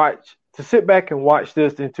and watch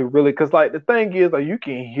this and to really, because, like, the thing is, like, you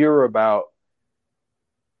can hear about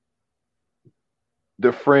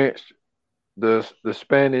the French, the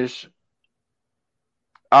Spanish,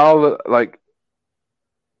 all of, like,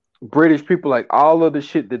 British people, like, all of the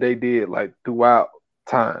shit that they did, like, throughout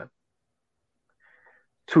time.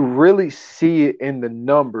 To really see it in the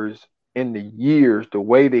numbers, in the years, the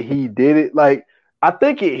way that he did it, like, I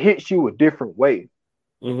think it hits you a different way.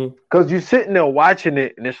 Because you're sitting there watching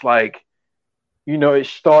it, and it's like, you know, it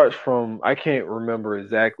starts from, I can't remember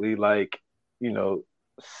exactly, like, you know,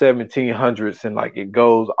 1700s, and, like, it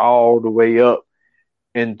goes all the way up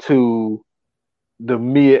into the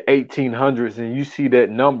mid 1800s, and you see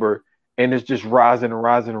that number, and it's just rising and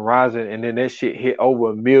rising and rising, and then that shit hit over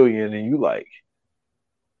 1 million, and you like,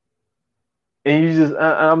 and you just,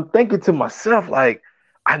 I'm thinking to myself, like,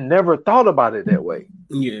 I never thought about it that way.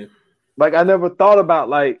 Yeah. Like, I never thought about,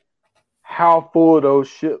 like, how full those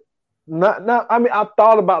ships, I mean, I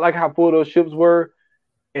thought about, like, how full those ships were,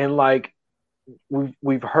 and, like,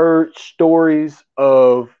 we've heard stories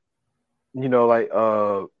of, you know, like,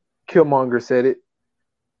 Killmonger said it,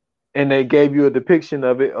 and they gave you a depiction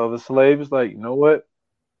of it, of a slave. It's like, you know what?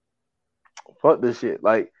 Fuck this shit.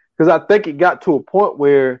 Like, because I think it got to a point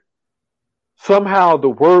where somehow the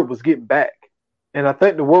word was getting back. And I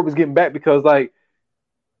think the word was getting back because, like,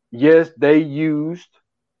 yes, they used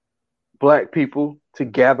black people to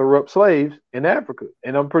gather up slaves in Africa.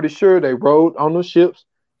 And I'm pretty sure they rode on those ships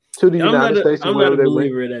to the United States. I'm not a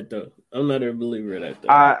believer in that, though. I'm not a believer in that, though.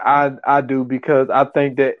 I do, because I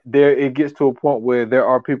think that it gets to a point where there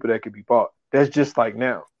are people that could be bought. That's just like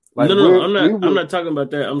now. Like, no, I'm not talking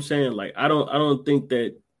about that. I'm saying, like, I don't think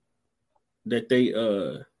that they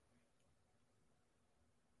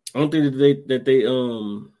I don't think that they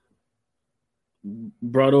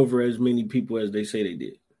brought over as many people as they say they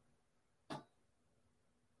did.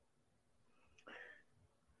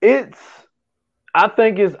 I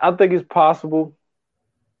think it's possible.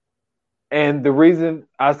 And the reason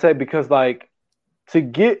I say, because, like, to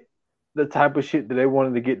get the type of shit that they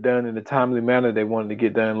wanted to get done in the timely manner they wanted to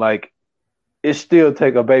get done, like, it still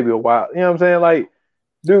take a baby a while. You know what I'm saying? Like,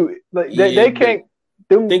 dude, like, they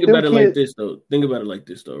Think about it like kids. this, though. Think about it like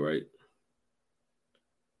this, though, right?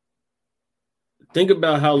 Think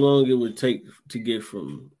about how long it would take to get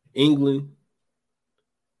from England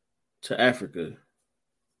to Africa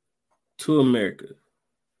to America.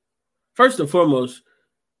 First and foremost,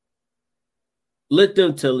 let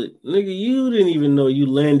them tell it. Nigga, you didn't even know you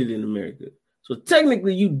landed in America. So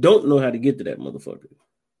technically, you don't know how to get to that motherfucker.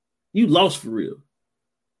 You lost for real.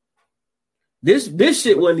 This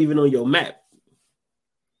shit wasn't even on your map.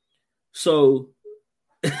 So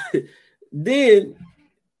then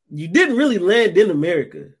you didn't really land in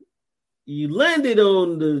America. You landed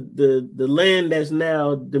on the land that's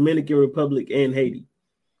now Dominican Republic and Haiti.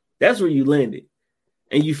 That's where you landed.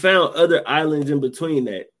 And you found other islands in between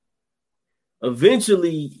that.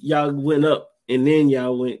 Eventually, y'all went up, and then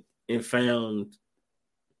y'all went and found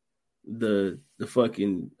the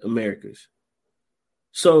fucking Americas.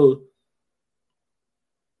 So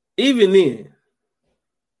even then,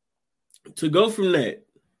 to go from that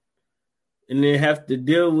and then have to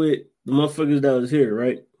deal with the motherfuckers that was here,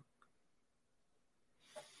 right?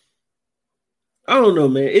 I don't know,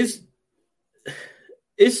 man. It's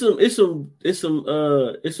some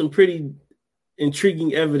pretty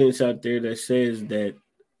intriguing evidence out there that says that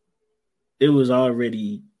it was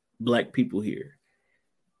already black people here.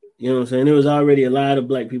 You know what I'm saying? There was already a lot of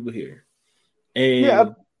black people here.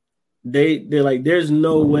 And they're like, there's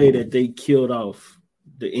no way that they killed off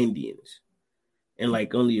the Indians. And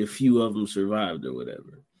like only a few of them survived or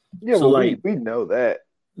whatever. Yeah, so well, like we know that.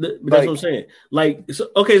 But that's what I'm saying. Like, so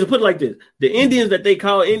put it like this: the Indians that they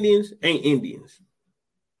call Indians ain't Indians.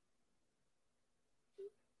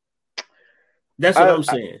 That's what I'm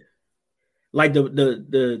saying. Like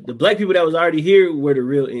the black people that was already here were the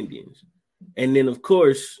real Indians, and then of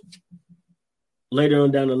course later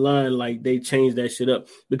on down the line, like they changed that shit up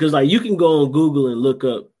because like you can go on Google and look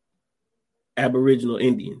up Aboriginal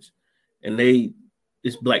Indians, and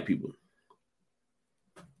it's black people.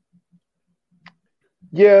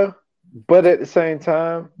 Yeah, but at the same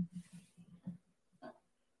time,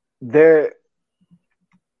 I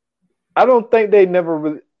don't think they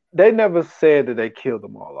never said that they killed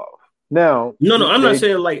them all off. Now, no, I'm not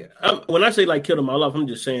saying like when I say like kill them all off, I'm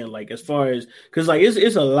just saying like as far as because like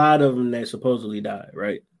it's a lot of them that supposedly died,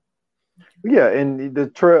 right? Yeah, and the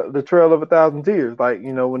trail of 1,000 tears, like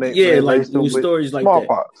when they like laced them with stories like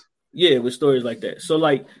smallpox. Yeah, with stories like that. So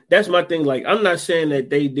like that's my thing. Like I'm not saying that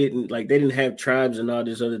they didn't have tribes and all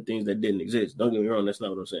these other things that didn't exist. Don't get me wrong, that's not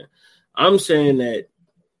what I'm saying. I'm saying that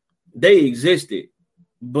they existed,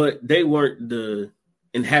 but they weren't the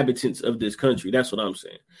inhabitants of this country. That's what I'm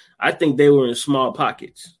saying. I think they were in small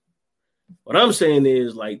pockets. What I'm saying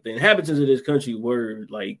is like the inhabitants of this country were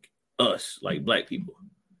like us, like black people.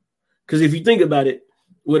 Because if you think about it,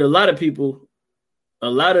 with a lot of people, a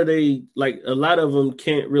lot of them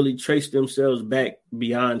can't really trace themselves back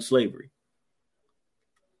beyond slavery.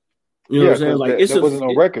 You know what I'm saying? Like there wasn't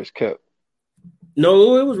no records kept.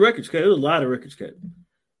 No, it was records kept. It was a lot of records kept.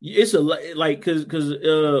 It's a like because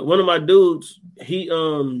one of my dudes he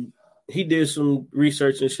did some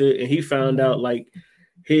research and shit, and he found out like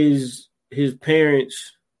his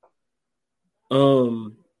parents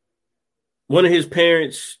one of his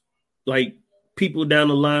parents like people down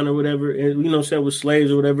the line or whatever, and was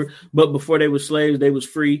slaves or whatever. But before they were slaves, they was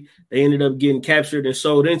free. They ended up getting captured and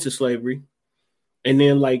sold into slavery. And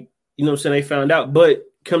then they found out, but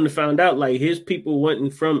come to find out, like his people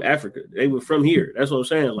wasn't from Africa. They were from here. That's what I'm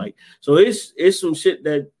saying. Like, so it's some shit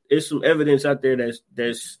it's some evidence out there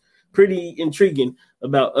that's pretty intriguing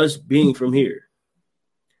about us being from here.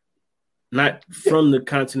 Not from the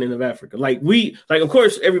continent of Africa. Of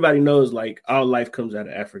course, everybody knows like all life comes out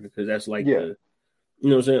of Africa because that's like the, you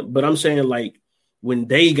know what I'm saying? But I'm saying like when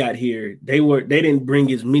they got here, they didn't bring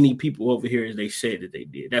as many people over here as they said that they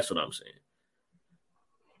did. That's what I'm saying.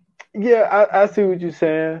 Yeah, I see what you're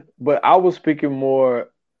saying, but I was speaking more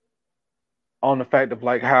on the fact of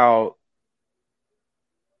like how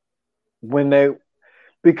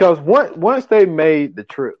because once they made the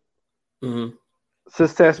trip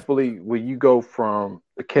successfully, when you go from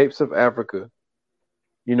the Capes of Africa,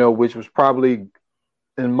 which was probably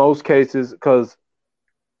in most cases because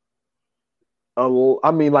like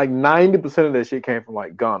 90% of that shit came from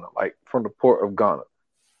like Ghana, like from the port of Ghana.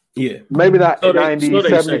 Yeah, maybe not 90,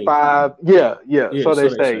 75. Yeah. So they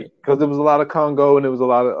say because there was a lot of Congo and there was a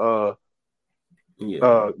lot of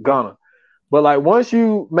Ghana. But like once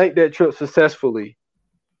you make that trip successfully,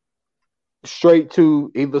 straight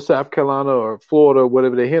to either South Carolina or Florida, or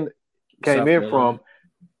whatever they came in from,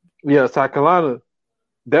 South Carolina,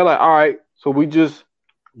 they're like, all right, so we just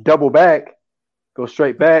double back, go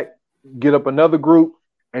straight back, get up another group,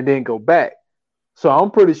 and then go back. So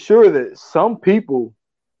I'm pretty sure that some people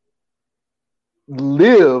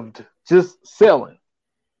lived just selling.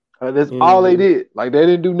 That's all they did. Like they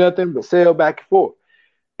didn't do nothing but sell back and forth.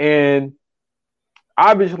 And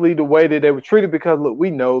obviously the way that they were treated, because look,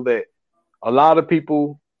 we know that a lot of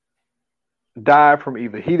people died from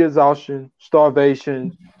either heat exhaustion,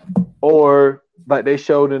 starvation, or like they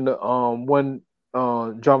showed in the one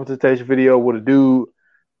dramatization video with a dude,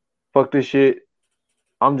 fuck this shit,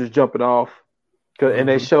 I'm just jumping off. And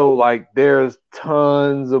they show like there's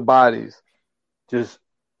tons of bodies just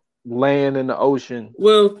laying in the ocean.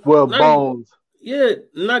 Well, bones.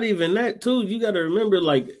 Not even that too. You got to remember,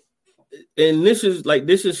 like, and this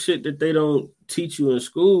is shit that they don't teach you in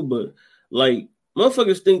school, but like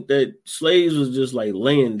motherfuckers think that slaves was just like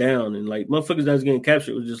laying down, and like motherfuckers that was getting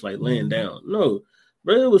captured was just like laying down. No,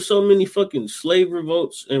 bro, there was so many fucking slave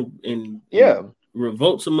revolts and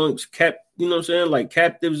revolts amongst you know what I'm saying, like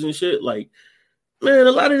captives and shit. Like, man,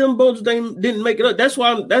 a lot of them boats didn't make it up. That's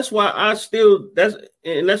why I still that's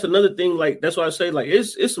another thing. Like, that's why I say, like,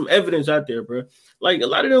 it's some evidence out there, bro. Like, a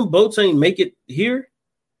lot of them boats ain't make it here.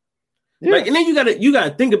 Yeah. Like, and then you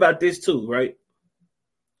gotta think about this too, right?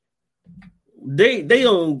 They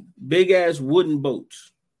own big ass wooden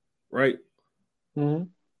boats, right? Mm-hmm.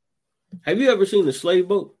 Have you ever seen a slave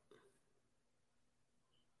boat?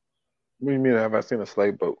 What do you mean? Have I seen a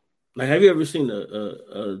slave boat? Like, have you ever seen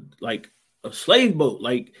a slave boat,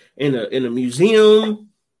 like in a museum,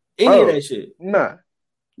 any of that shit? Nah.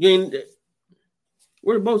 Where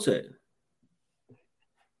the boats at?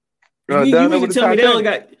 You mean to tell me they only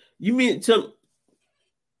got? You mean to tell?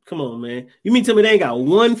 Come on, man. You mean to tell me they ain't got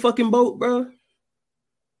one fucking boat, bro?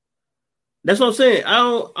 That's what I'm saying. I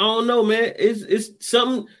don't know, man. It's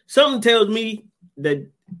something tells me that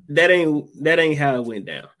ain't how it went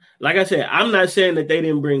down. Like I said, I'm not saying that they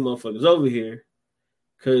didn't bring motherfuckers over here,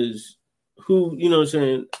 because who, you know what I'm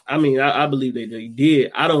saying? I mean, I believe they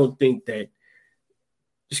did. I don't think that,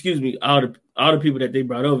 all the people that they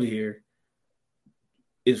brought over here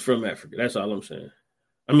is from Africa. That's all I'm saying.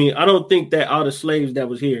 I mean, I don't think that all the slaves that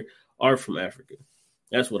was here are from Africa.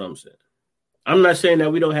 That's what I'm saying. I'm not saying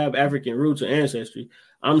that we don't have African roots or ancestry.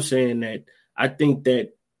 I'm saying that I think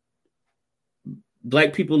that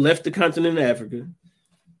black people left the continent of Africa,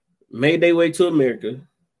 made their way to America,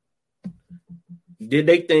 did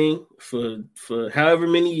their thing for however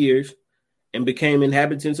many years, and became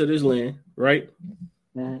inhabitants of this land, right?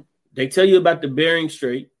 Mm-hmm. They tell you about the Bering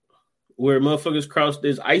Strait, where motherfuckers crossed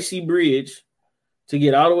this icy bridge to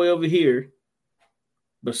get all the way over here,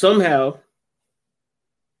 but somehow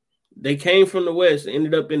they came from the west and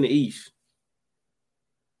ended up in the east.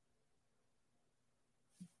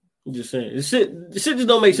 I'm just saying. This shit just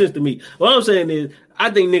don't make sense to me. What I'm saying is,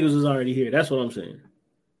 I think niggas was already here. That's what I'm saying.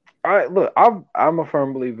 All right, look, I'm a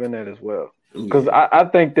firm believer in that as well. Because I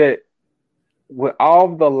think that with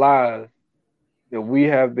all the lies that we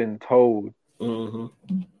have been told,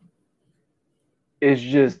 it's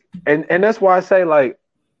just, and that's why I say, like,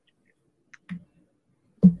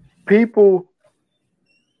 people,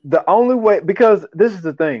 the only way, because this is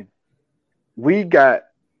the thing, we got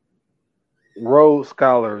Rhodes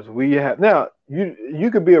Scholars. We have now.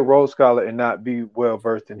 You could be a Rhodes Scholar and not be well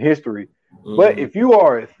versed in history, but if you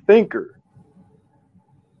are a thinker,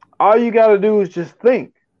 all you got to do is just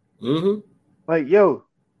think. Like, yo,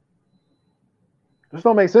 this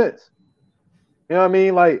don't make sense. You know what I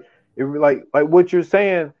mean? Like, like what you're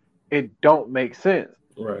saying, it don't make sense.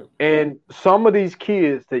 Right. And some of these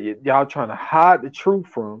kids that y'all trying to hide the truth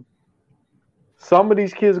from, some of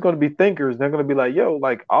these kids are going to be thinkers. They're going to be like, yo,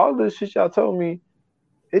 like, all this shit y'all told me,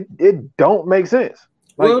 it don't make sense.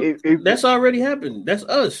 Like, well, that's already happened. That's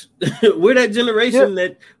us. We're that generation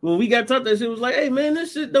that when we got taught that shit, was like, hey, man,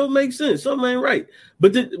 this shit don't make sense. Something ain't right.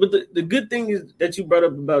 But the good thing is that you brought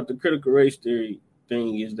up about the critical race theory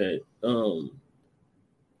thing is that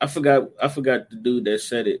I forgot the dude that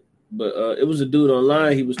said it, but it was a dude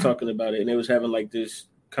online. He was talking about it, and they was having like this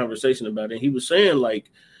conversation about it. And he was saying, like,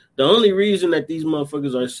 the only reason that these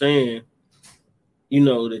motherfuckers are saying, you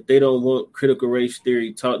know, that they don't want critical race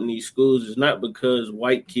theory taught in these schools is not because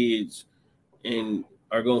white kids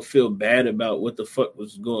are gonna feel bad about what the fuck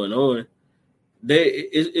was going on.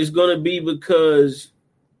 It's gonna be because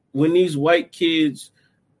when these white kids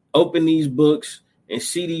open these books and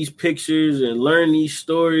see these pictures and learn these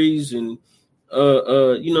stories and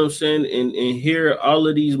you know what I'm saying, and hear all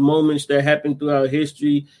of these moments that happen throughout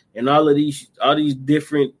history and all these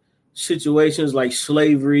different situations like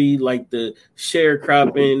slavery, like the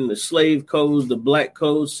sharecropping, the slave codes, the black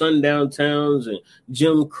codes, sundown towns, and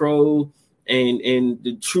Jim Crow, and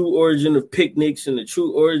the true origin of picnics and the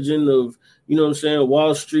true origin of, you know what I'm saying,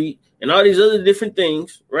 Wall Street, and all these other different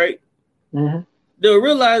things, right? Mm-hmm. They'll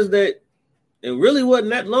realize that it really wasn't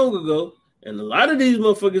that long ago. And a lot of these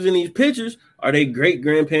motherfuckers in these pictures are they great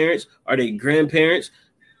grandparents, are they grandparents,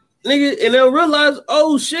 nigga, and they'll realize,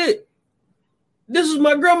 oh shit, this is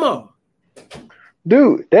my grandma.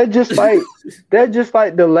 Dude, that's just like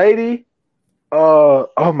the lady.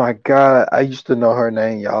 Oh my God, I used to know her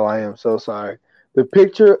name, y'all. I am so sorry. The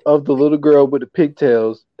picture of the little girl with the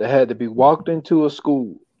pigtails that had to be walked into a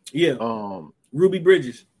school. Yeah. Ruby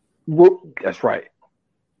Bridges. That's right.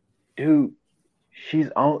 Dude, she's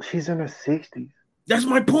in her 60s. That's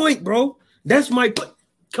my point, bro. That's my point.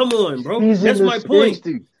 Come on, bro. She's That's my 60s.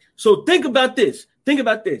 point. So think about this.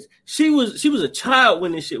 She was a child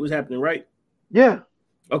when this shit was happening, right? Yeah.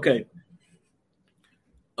 Okay.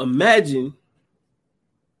 Imagine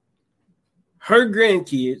her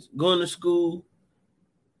grandkids going to school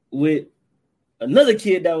with another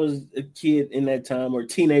kid that was a kid in that time or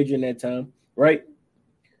teenager in that time, right?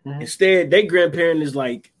 Mm-hmm. Instead, their grandparent is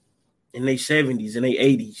like in their 70s and their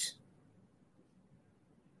 80s.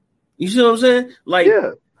 You see what I'm saying? Like,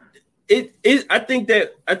 yeah. I think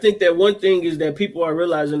that one thing is that people are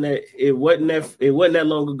realizing that it wasn't that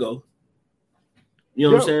long ago. You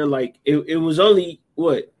know what I'm saying? Like it was only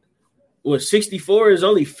what 64 is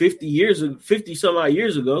only 50 some odd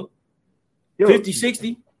years ago. 50,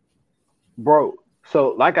 60. Bro,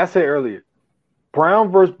 so like I said earlier, Brown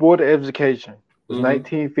versus Board of Education was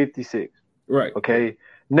 1956. Right. Okay.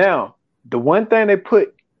 Now, the one thing they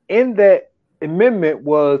put in that amendment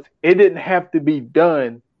was it didn't have to be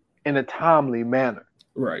done in a timely manner.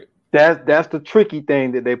 Right. That's the tricky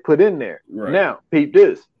thing that they put in there. Right. Now, peep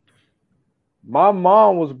this. My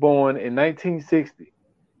mom was born in 1960.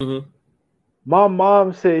 Mm-hmm. My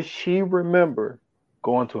mom says she remember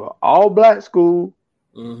going to an all-black school,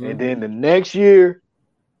 and then the next year,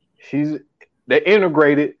 they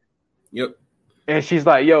integrated. Yep. And she's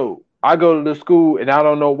like, "Yo, I go to the school, and I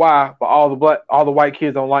don't know why, but all the white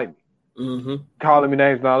kids don't like me, calling me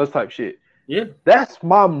names and all this type of shit." Yeah, that's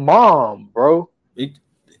my mom, bro.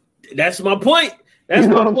 That's my point. That's you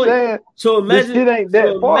know my what point. I'm saying? So imagine this shit ain't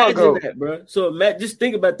that far ago. That, bro. So just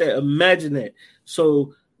think about that. Imagine that.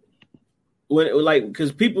 So when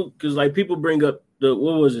because people bring up what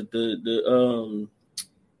was it?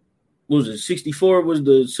 What was it? 64 was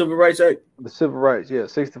the Civil Rights Act. The Civil Rights, yeah.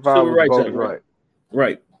 65 Civil was Rights Act, right?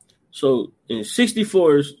 Right. So in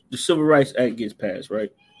 64, the Civil Rights Act gets passed,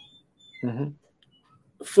 right?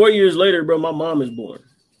 4 years later, bro, my mom is born.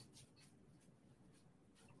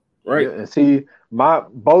 Right. Yeah, and see,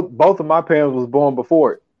 both of my parents was born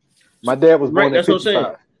before it. My dad was born in 55. What I'm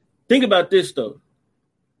saying. Think about this though.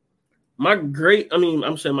 My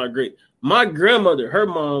grandmother, her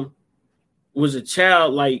mom was a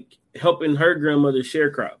child like helping her grandmother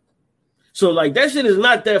sharecrop. So like that shit is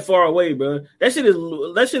not that far away, bro. That shit is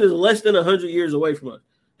less than 100 years away from us.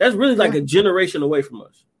 That's really like a generation away from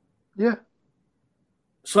us. Yeah.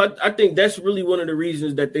 So I think that's really one of the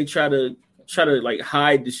reasons that they try to like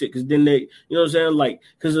hide the shit, because then they, you know what I'm saying, like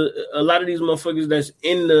because a lot of these motherfuckers that's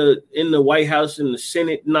in the White House and the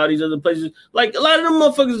Senate and all these other places, like a lot of them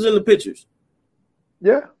motherfuckers is in the pictures.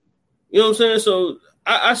 Yeah, you know what I'm saying. So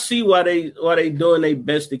I see why they doing their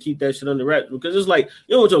best to keep that shit under wraps, because it's like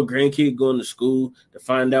you don't want your grandkid going to school to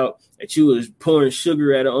find out that you was pouring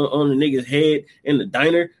sugar on the nigga's head in the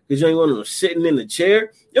diner because you ain't want them sitting in the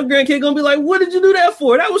chair. Your grandkid gonna be like, "What did you do that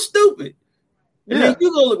for? That was stupid." And then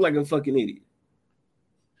you gonna look like a fucking idiot.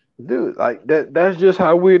 Dude, like that's just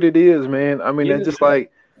how weird it is, man. I mean, that's just like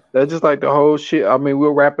the whole shit. I mean,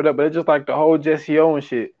 we'll wrap it up, but it's just like the whole Jesse Owens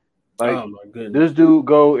shit. Like, oh my goodness. This dude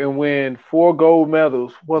go and win 4 gold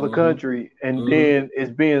medals for the country, and then it's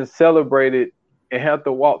being celebrated and have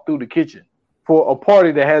to walk through the kitchen for a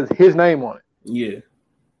party that has his name on it. Yeah.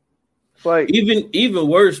 Like even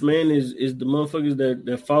worse, man, is the motherfuckers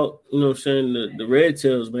that fought, you know what I'm saying, the Red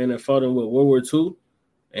Tails, man, that fought in World War II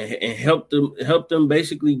and helped them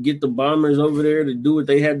basically get the bombers over there to do what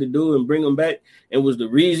they had to do and bring them back, and was the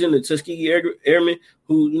reason the Tuskegee Airmen,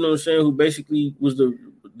 who, you know what I'm saying, who basically was the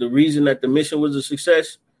reason that the mission was a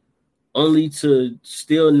success, only to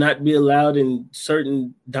still not be allowed in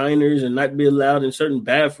certain diners and not be allowed in certain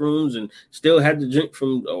bathrooms and still had to drink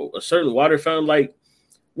from a certain water fountain. Like,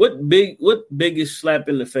 what biggest slap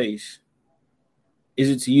in the face is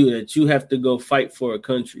it to you that you have to go fight for a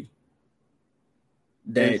country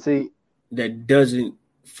that doesn't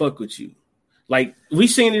fuck with you? Like, we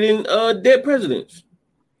seen it in Dead Presidents.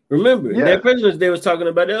 Remember, Dead Presidents, they was talking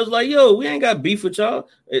about it. I was like, yo, we ain't got beef with y'all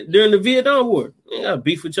during the Vietnam War. We ain't got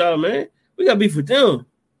beef with y'all, man. We got beef with them.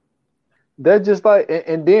 That's just like,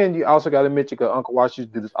 and then you also got to mention because Uncle Watch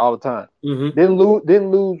used to do this all the time. Mm-hmm.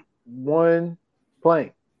 Didn't lose one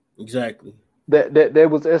plane. Exactly. That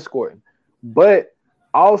was escorting, but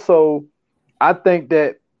also I think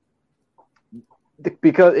that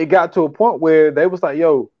because it got to a point where they was like,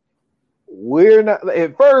 "Yo, we're not."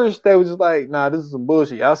 At first, they was just like, "Nah, this is some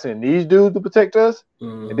bullshit. Y'all send these dudes to protect us,"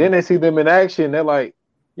 and then they see them in action. They're like,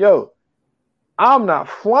 "Yo, I'm not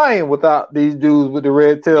flying without these dudes with the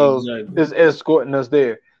red tails is escorting us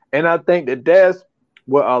there." And I think that that's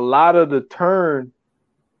where a lot of the turn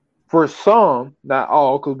for some, not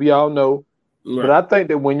all, because we all know. Right. But I think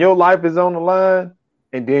that when your life is on the line,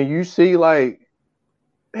 and then you see like,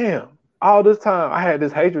 damn, all this time I had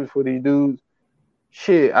this hatred for these dudes.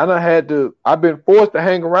 Shit, I've been forced to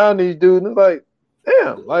hang around these dudes. And it's like,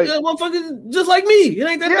 damn, like, yeah, motherfuckers just like me. It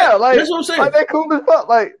ain't that. Yeah, like that's what I'm saying. Like they cool as fuck.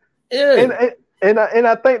 Like, yeah. And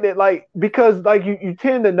I think that like because like you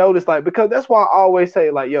tend to notice like because that's why I always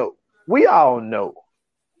say like, yo, we all know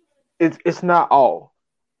it's not all.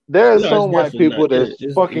 There are some white people that's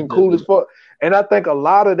fucking cool as fuck. And I think a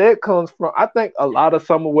lot of that comes from, I think a lot of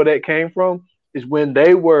some of where that came from is when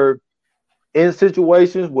they were in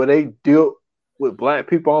situations where they dealt with black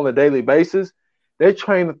people on a daily basis, their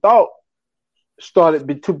train of thought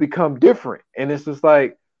started to become different. And it's just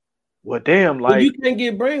like, well, damn, like. But you can't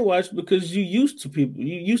get brainwashed because you used to people.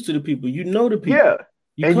 You used to the people. You know the people.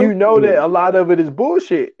 Yeah. And you know that a lot of it is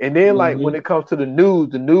bullshit. And then like when it comes to the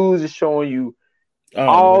news is showing you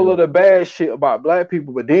all of the bad shit about black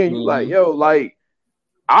people, but then you like, yo, like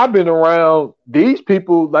I've been around these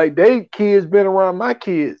people, like they kids been around my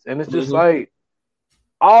kids, and it's just like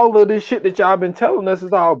all of this shit that y'all been telling us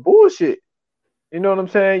is all bullshit. You know what I'm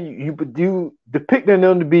saying? You depicting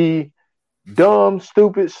them to be dumb,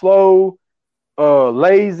 stupid, slow,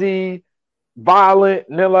 lazy, violent,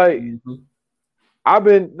 and they're like, I've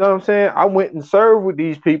been, you know what I'm saying? I went and served with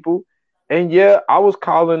these people. And yeah, I was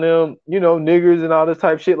calling them, you know, niggers and all this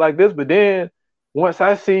type of shit like this. But then once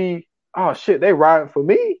I see, oh shit, they riding for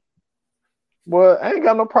me. Well, I ain't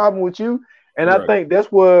got no problem with you. And I think that's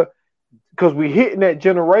what, because we hitting that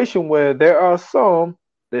generation where there are some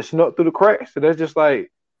that snuck through the cracks. So that's just like,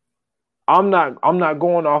 I'm not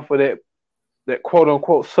going off of that quote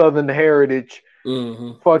unquote Southern heritage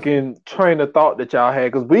fucking train of thought that y'all had.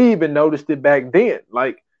 Because we even noticed it back then.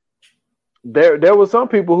 Like, there was some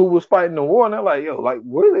people who was fighting the war, and they're like, yo, like,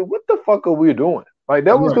 what the fuck are we doing? Like,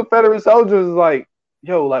 there was Confederate soldiers like,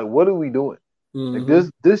 yo, like, what are we doing? Like,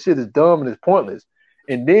 this shit is dumb and it's pointless.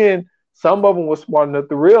 And then some of them were smart enough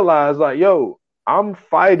to realize, like, yo, I'm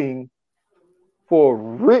fighting for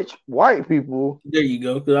rich white people. There you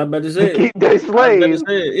go. Because I'm about to say keep their slaves.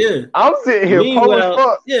 Yeah. I'm sitting here poor as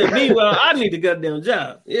fuck. Yeah, meanwhile, I need a goddamn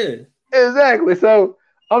job. Yeah. Exactly. So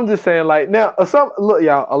I'm just saying, like, now, look,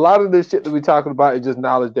 y'all, a lot of this shit that we're talking about is just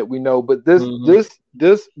knowledge that we know. But this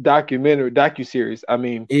docuseries, I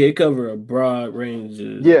mean, it covers a broad range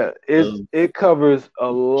of. Yeah, it covers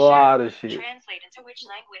a lot of shit. Translate into which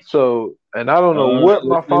language? So, and I don't know what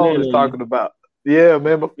my phone is talking about. Yeah,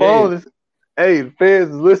 man, my phone is. Hey, the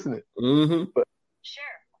feds is listening. But, sure.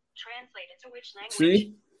 Translate into which language?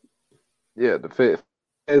 See? Yeah, the feds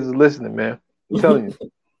is listening, man. I'm telling you.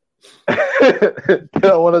 They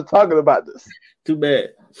don't want to talk about this. Too bad.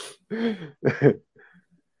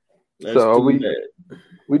 So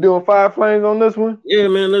we doing Five Flames on this one? Yeah,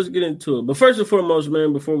 man, let's get into it. But first and foremost,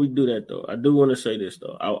 man, before we do that though, I do want to say this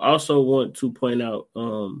though. I also want to point out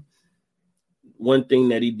one thing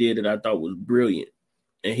that he did that I thought was brilliant.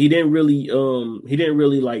 And he didn't make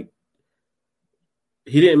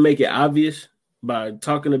it obvious by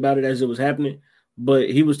talking about it as it was happening.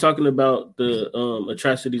 But he was talking about the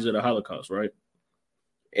atrocities of the Holocaust, right?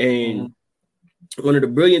 And one of the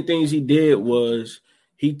brilliant things he did was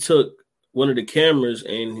he took one of the cameras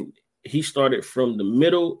and he started from the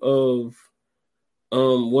middle of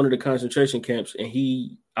one of the concentration camps. And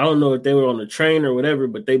I don't know if they were on the train or whatever,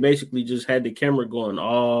 but they basically just had the camera going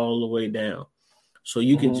all the way down. So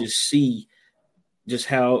you can just see just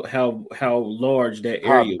how large that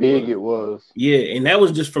area was. How big it was. Yeah, and that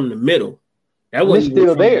was just from the middle. That wasn't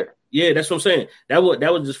still there. Yeah, that's what I'm saying. That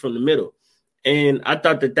was just from the middle. And I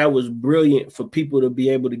thought that was brilliant for people to be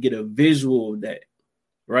able to get a visual of that,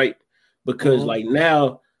 right? Because like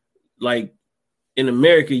now, like in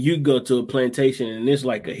America, you go to a plantation and it's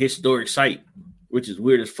like a historic site, which is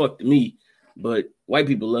weird as fuck to me, but white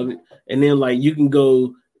people love it. And then like you can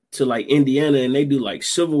go to like Indiana and they do like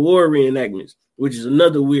Civil War reenactments, which is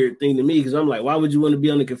another weird thing to me because I'm like, why would you want to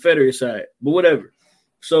be on the Confederate side? But whatever.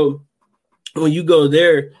 So when you go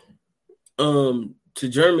there to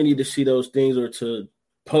Germany to see those things or to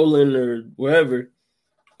Poland or wherever,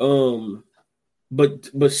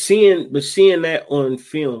 but seeing that on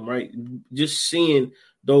film, right? Just seeing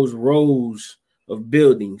those rows of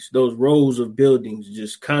buildings,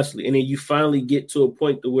 just constantly, and then you finally get to a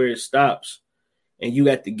point to where it stops, and you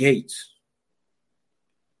at the gates.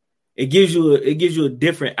 It gives you a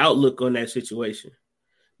different outlook on that situation,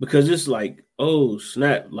 because it's like, oh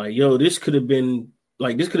snap, like yo, this could have been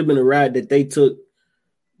a ride that they took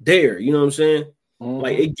there. You know what I'm saying? Mm-hmm.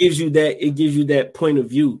 Like it gives you that point of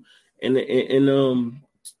view, and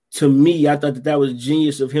to me, I thought that was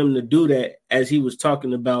genius of him to do that as he was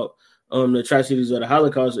talking about the atrocities of the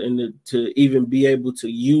Holocaust, and to even be able to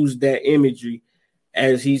use that imagery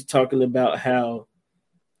as he's talking about how,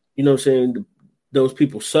 you know what I'm saying, those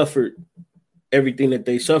people suffered everything that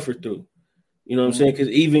they suffered through. You know what I'm saying? Because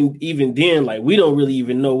even then, like, we don't really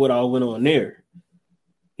even know what all went on there.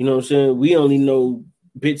 You know what I'm saying? We only know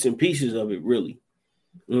bits and pieces of it, really.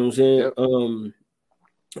 You know what I'm saying? Yep.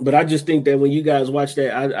 But I just think that when you guys watch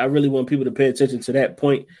that, I really want people to pay attention to that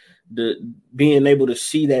point. The being able to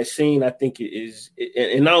see that scene, I think it is,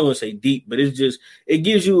 and I don't want to say deep, but it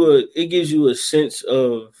gives you a sense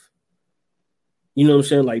of, you know what I'm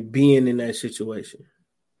saying, like being in that situation.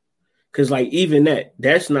 Because like even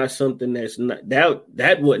that's not something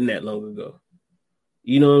that wasn't that long ago.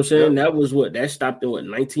 You know what I'm saying? Yep. That stopped in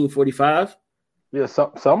 1945. Yeah,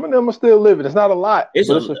 some of them are still living. It's not a lot, but it's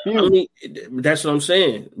a few. I mean, that's what I'm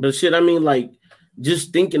saying. But shit, I mean, like,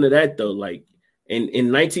 just thinking of that though, like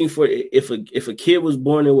in 1940, if a kid was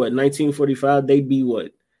born in 1945, they'd be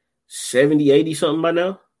 70, 80 something by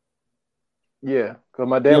now. Yeah, because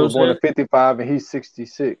my dad was born in 55 and he's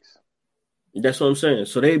 66. That's what I'm saying.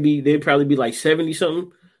 So they'd probably be like 70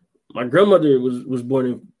 something. My grandmother was born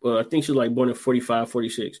in, I think she was like born in 45,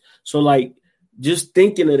 46. So like, just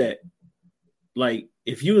thinking of that, like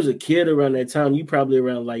if you was a kid around that time, you probably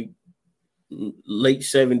around like late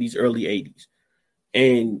 70s, early 80s,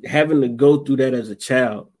 and having to go through that as a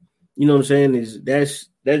child, you know what I'm saying, that's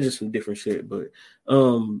just some different shit. But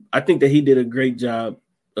I think that he did a great job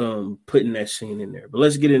putting that scene in there. But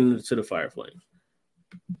let's get into the Fire Flame.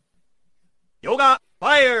 Yoga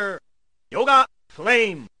fire, yoga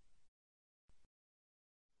flame.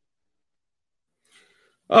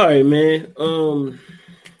 All right, man.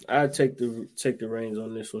 I take the reins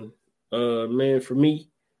on this one. Man, for me,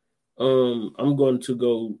 I'm going to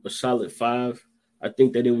go a solid 5. I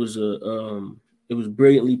think that it was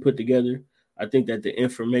brilliantly put together. I think that the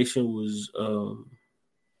information was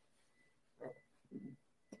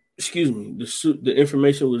the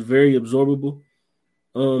information was very absorbable.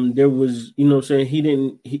 There was, you know what I'm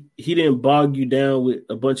saying, he didn't bog you down with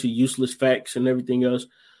a bunch of useless facts and everything else.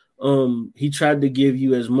 He tried to give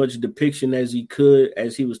you as much depiction as he could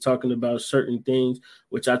as he was talking about certain things,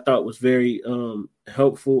 which I thought was very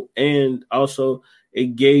helpful. And also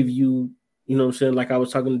it gave you, you know what I'm saying, like I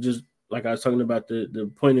was talking about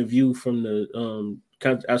the point of view from the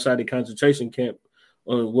outside the concentration camp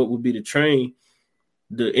on what would be the train.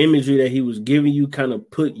 The imagery that he was giving you kind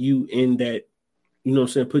of put you in that, you know what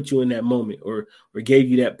I'm saying, put you in that moment, or gave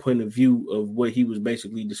you that point of view of what he was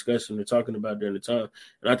basically discussing or talking about during the time.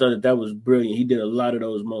 And I thought that was brilliant. He did a lot of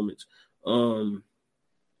those moments. And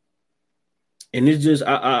it's just,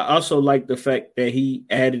 I also like the fact that he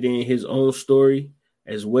added in his own story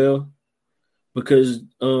as well, because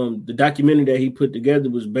the documentary that he put together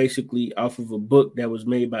was basically off of a book that was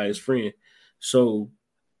made by his friend. So,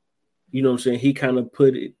 you know what I'm saying, he kind of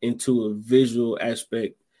put it into a visual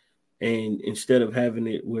aspect. And instead of having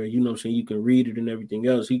it where, you know what I'm saying, you can read it and everything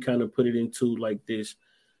else, he kind of put it into like this,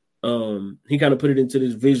 he kind of put it into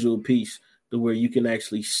this visual piece to where you can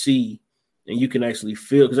actually see and you can actually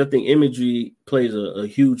feel, because I think imagery plays a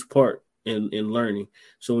huge part in learning.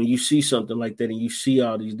 So when you see something like that and you see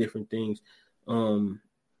all these different things,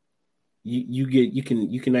 you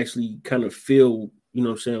can actually kind of feel, you know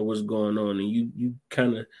what I'm saying, what's going on, and you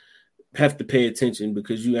kind of have to pay attention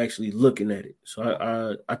because you actually looking at it.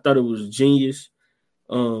 So I thought it was genius.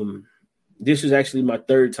 This is actually my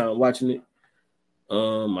 3rd time watching it.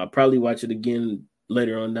 I'll probably watch it again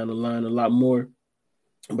later on down the line a lot more.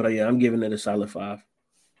 But yeah, I'm giving it a solid 5.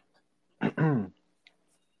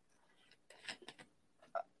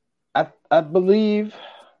 I believe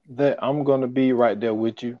that I'm gonna be right there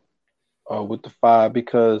with you, with the 5,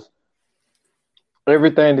 because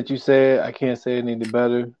everything that you said, I can't say it any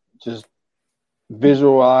better. Just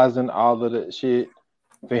visualizing all of that shit,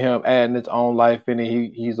 for him adding its own life in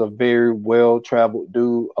it. He's a very well-traveled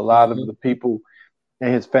dude. A lot of the people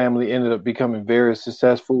in his family ended up becoming very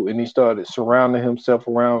successful, and he started surrounding himself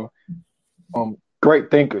around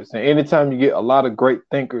great thinkers. And anytime you get a lot of great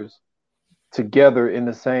thinkers together in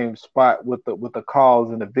the same spot with a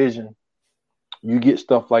cause and a vision, you get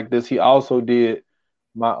stuff like this. He also did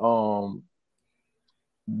my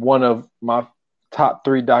one of my top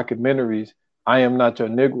 3 documentaries, I Am Not Your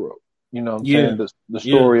Negro. You know what I'm saying? The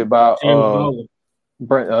story about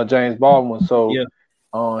James Baldwin. So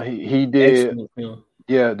he did. Excellent film.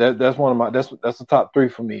 Yeah, that's one of my that's the top 3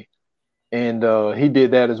 for me. And he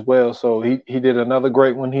did that as well. So he did another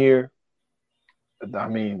great one here. I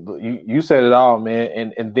mean, you said it all,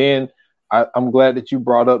 man. And then I'm glad that you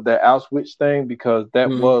brought up that Auschwitz thing, because that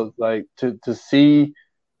was like to see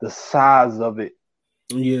the size of it,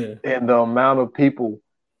 and the amount of people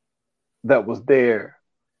that was there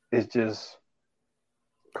is just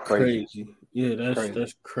crazy. Yeah,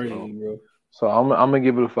 that's crazy, bro. So I'm gonna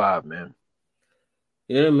give it a 5, man.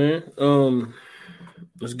 Yeah, man.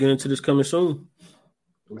 Let's get into this coming soon.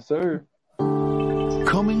 Yes, sir.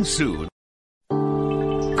 Coming soon.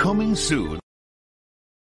 Coming soon.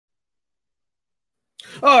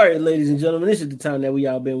 All right, ladies and gentlemen, this is the time that we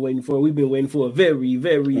all been waiting for. We've been waiting for a very,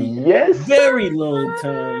 very, very long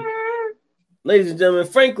time. Ladies and gentlemen,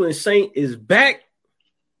 Franklin Saint is back.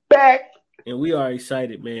 And we are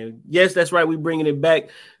excited, man. Yes, that's right. We're bringing it back.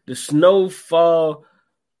 The Snowfall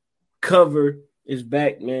cover is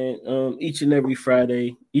back, man. Each and every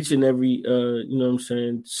Friday, each and every, you know what I'm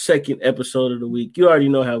saying, second episode of the week. You already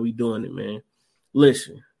know how we doing it, man.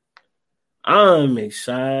 Listen, I'm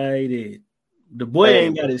excited. The boy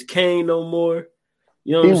ain't got his cane no more.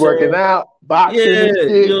 You know what I'm saying? He's working out, boxing. Yeah, and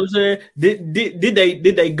shit. you know what I'm saying?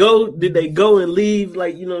 Did they go and leave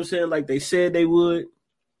like, you know what I'm saying, like they said they would?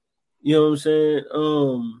 You know what I'm saying?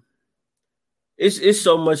 It's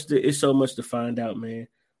so much to find out, man.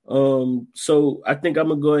 So I think I'm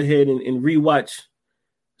gonna go ahead and rewatch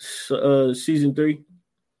season 3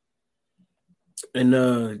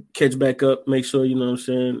 and catch back up. Make sure, you know what I'm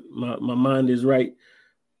saying, my mind is right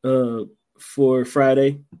for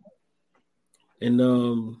Friday. And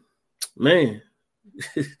man,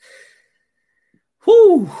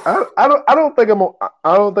 whoo! I don't think I'm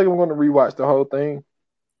going to rewatch the whole thing.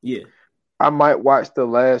 Yeah, I might watch the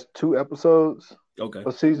last 2 episodes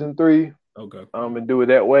of season 3. Okay. And do it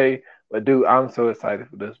that way. But dude, I'm so excited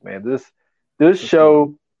for this, man. This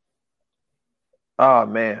show, oh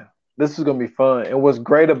man, this is gonna be fun. And what's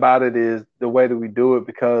great about it is the way that we do it,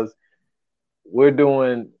 because we're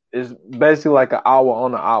doing it's basically like an hour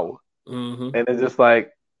on an hour, and it's just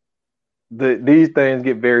like these things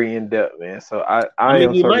get very in depth, man. So I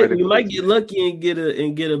mean, you might get lucky and get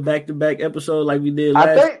a back-to-back episode like we did last.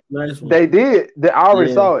 I think last one. They did. I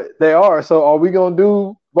already saw it. They are. So are we gonna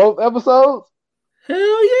do both episodes? Hell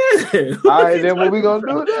yeah! All right, then what we gonna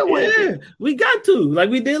do that way? Yeah, we got to, like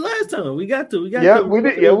we did last time. We got to. Yeah, we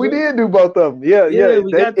did. Yeah, we did do both of them. Yeah.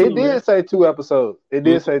 It did say 2 episodes. It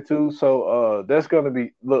did say 2. So that's gonna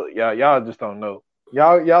be. Look, y'all just don't know.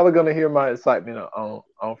 Y'all are gonna hear my excitement on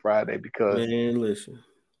Friday, because man, listen,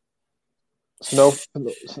 Snowfall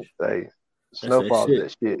that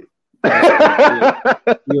shit.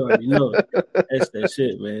 You already know that's that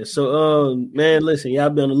shit, man. So man, listen, y'all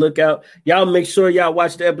be on the lookout. Y'all make sure y'all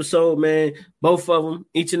watch the episode, man. Both of them,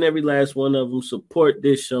 each and every last one of them. Support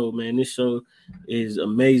this show, man. This show is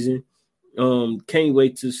amazing. Can't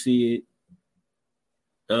wait to see it.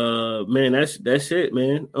 Man, that's it,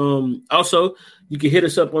 man. Also, you can hit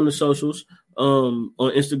us up on the socials, on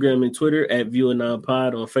Instagram and Twitter at ViewAnon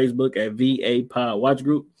Pod, on Facebook at VA Pod Watch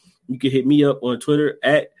Group. You can hit me up on Twitter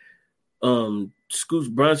at Scoots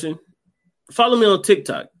Bronson. Follow me on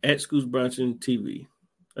TikTok at Scoots Bronson TV.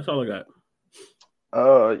 That's all I got.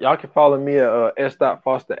 Y'all can follow me at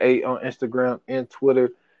s.foster8 on Instagram and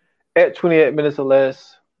Twitter, at 28 minutes or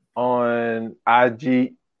less on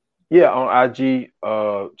IG. Yeah, on IG.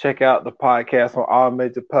 Check out the podcast on all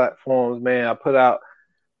major platforms, man. I put out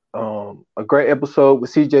a great episode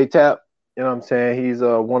with CJ Tapp. You know what I'm saying? He's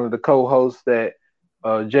one of the co-hosts that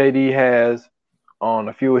JD has on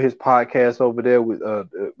a few of his podcasts over there with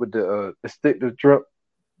the Stick to Drip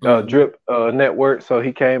Drip network. So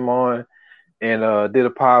he came on and did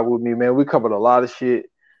a pod with me, man. We covered a lot of shit.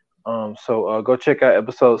 So go check out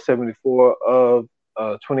episode 74 of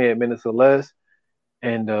 28 minutes or less.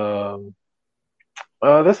 And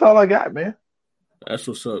that's all I got, man. That's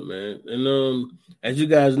what's up, man. And as you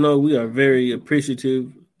guys know, we are very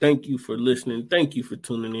appreciative. Thank you for listening. Thank you for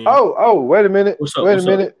tuning in. Oh, wait a minute. Wait a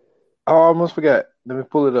minute. Oh, I almost forgot. Let me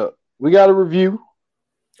pull it up. We got a review.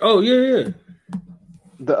 Oh, yeah.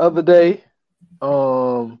 The other day.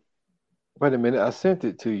 Wait a minute. I sent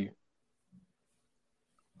it to you.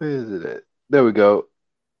 Where is it at? There we go.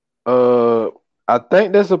 I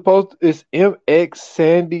think that's it's MX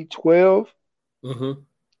Sandy 12.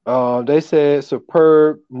 Mm-hmm. They said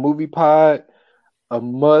superb movie pod, a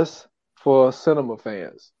must for cinema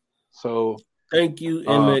fans. So thank you,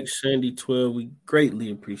 MX Sandy 12. We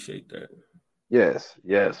greatly appreciate that. Yes,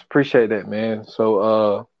 appreciate that, man.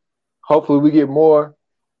 So hopefully we get more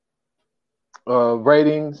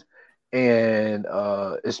ratings, and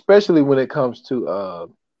especially when it comes to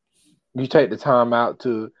you take the time out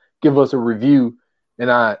to give us a review,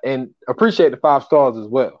 and appreciate the 5 stars as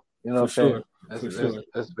well. You know what I'm saying?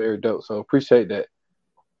 That's very dope. So appreciate that.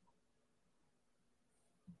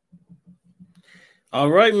 All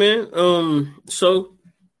right, man. So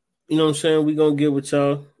you know what I'm saying? We're gonna get with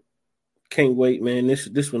y'all. Can't wait, man.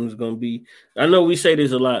 This one is gonna be. I know we say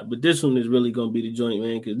this a lot, but this one is really gonna be the joint,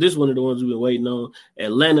 man. Because this one of the ones we've been waiting on.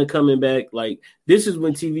 Atlanta coming back. Like, this is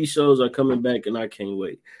when TV shows are coming back, and I can't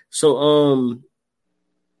wait. So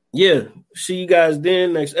yeah. See you guys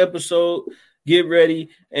then. Next episode. Get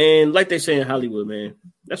ready, and like they say in Hollywood, man.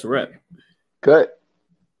 That's a wrap. Cut.